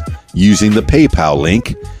Famous using the PayPal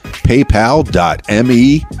link,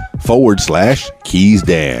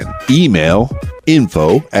 paypal.me/KeysDan. Email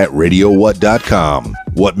info@radiowhat.com.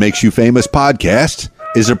 What Makes You Famous podcast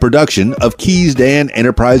is a production of Keys Dan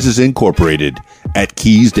Enterprises Incorporated at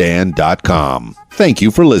keysdan.com. Thank you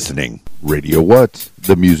for listening. Radio What?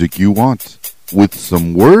 The music you want. With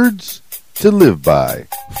some words to live by.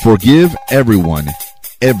 Forgive everyone,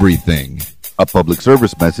 everything. A public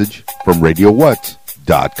service message from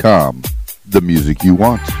radiowhat.com. The music you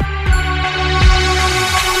want.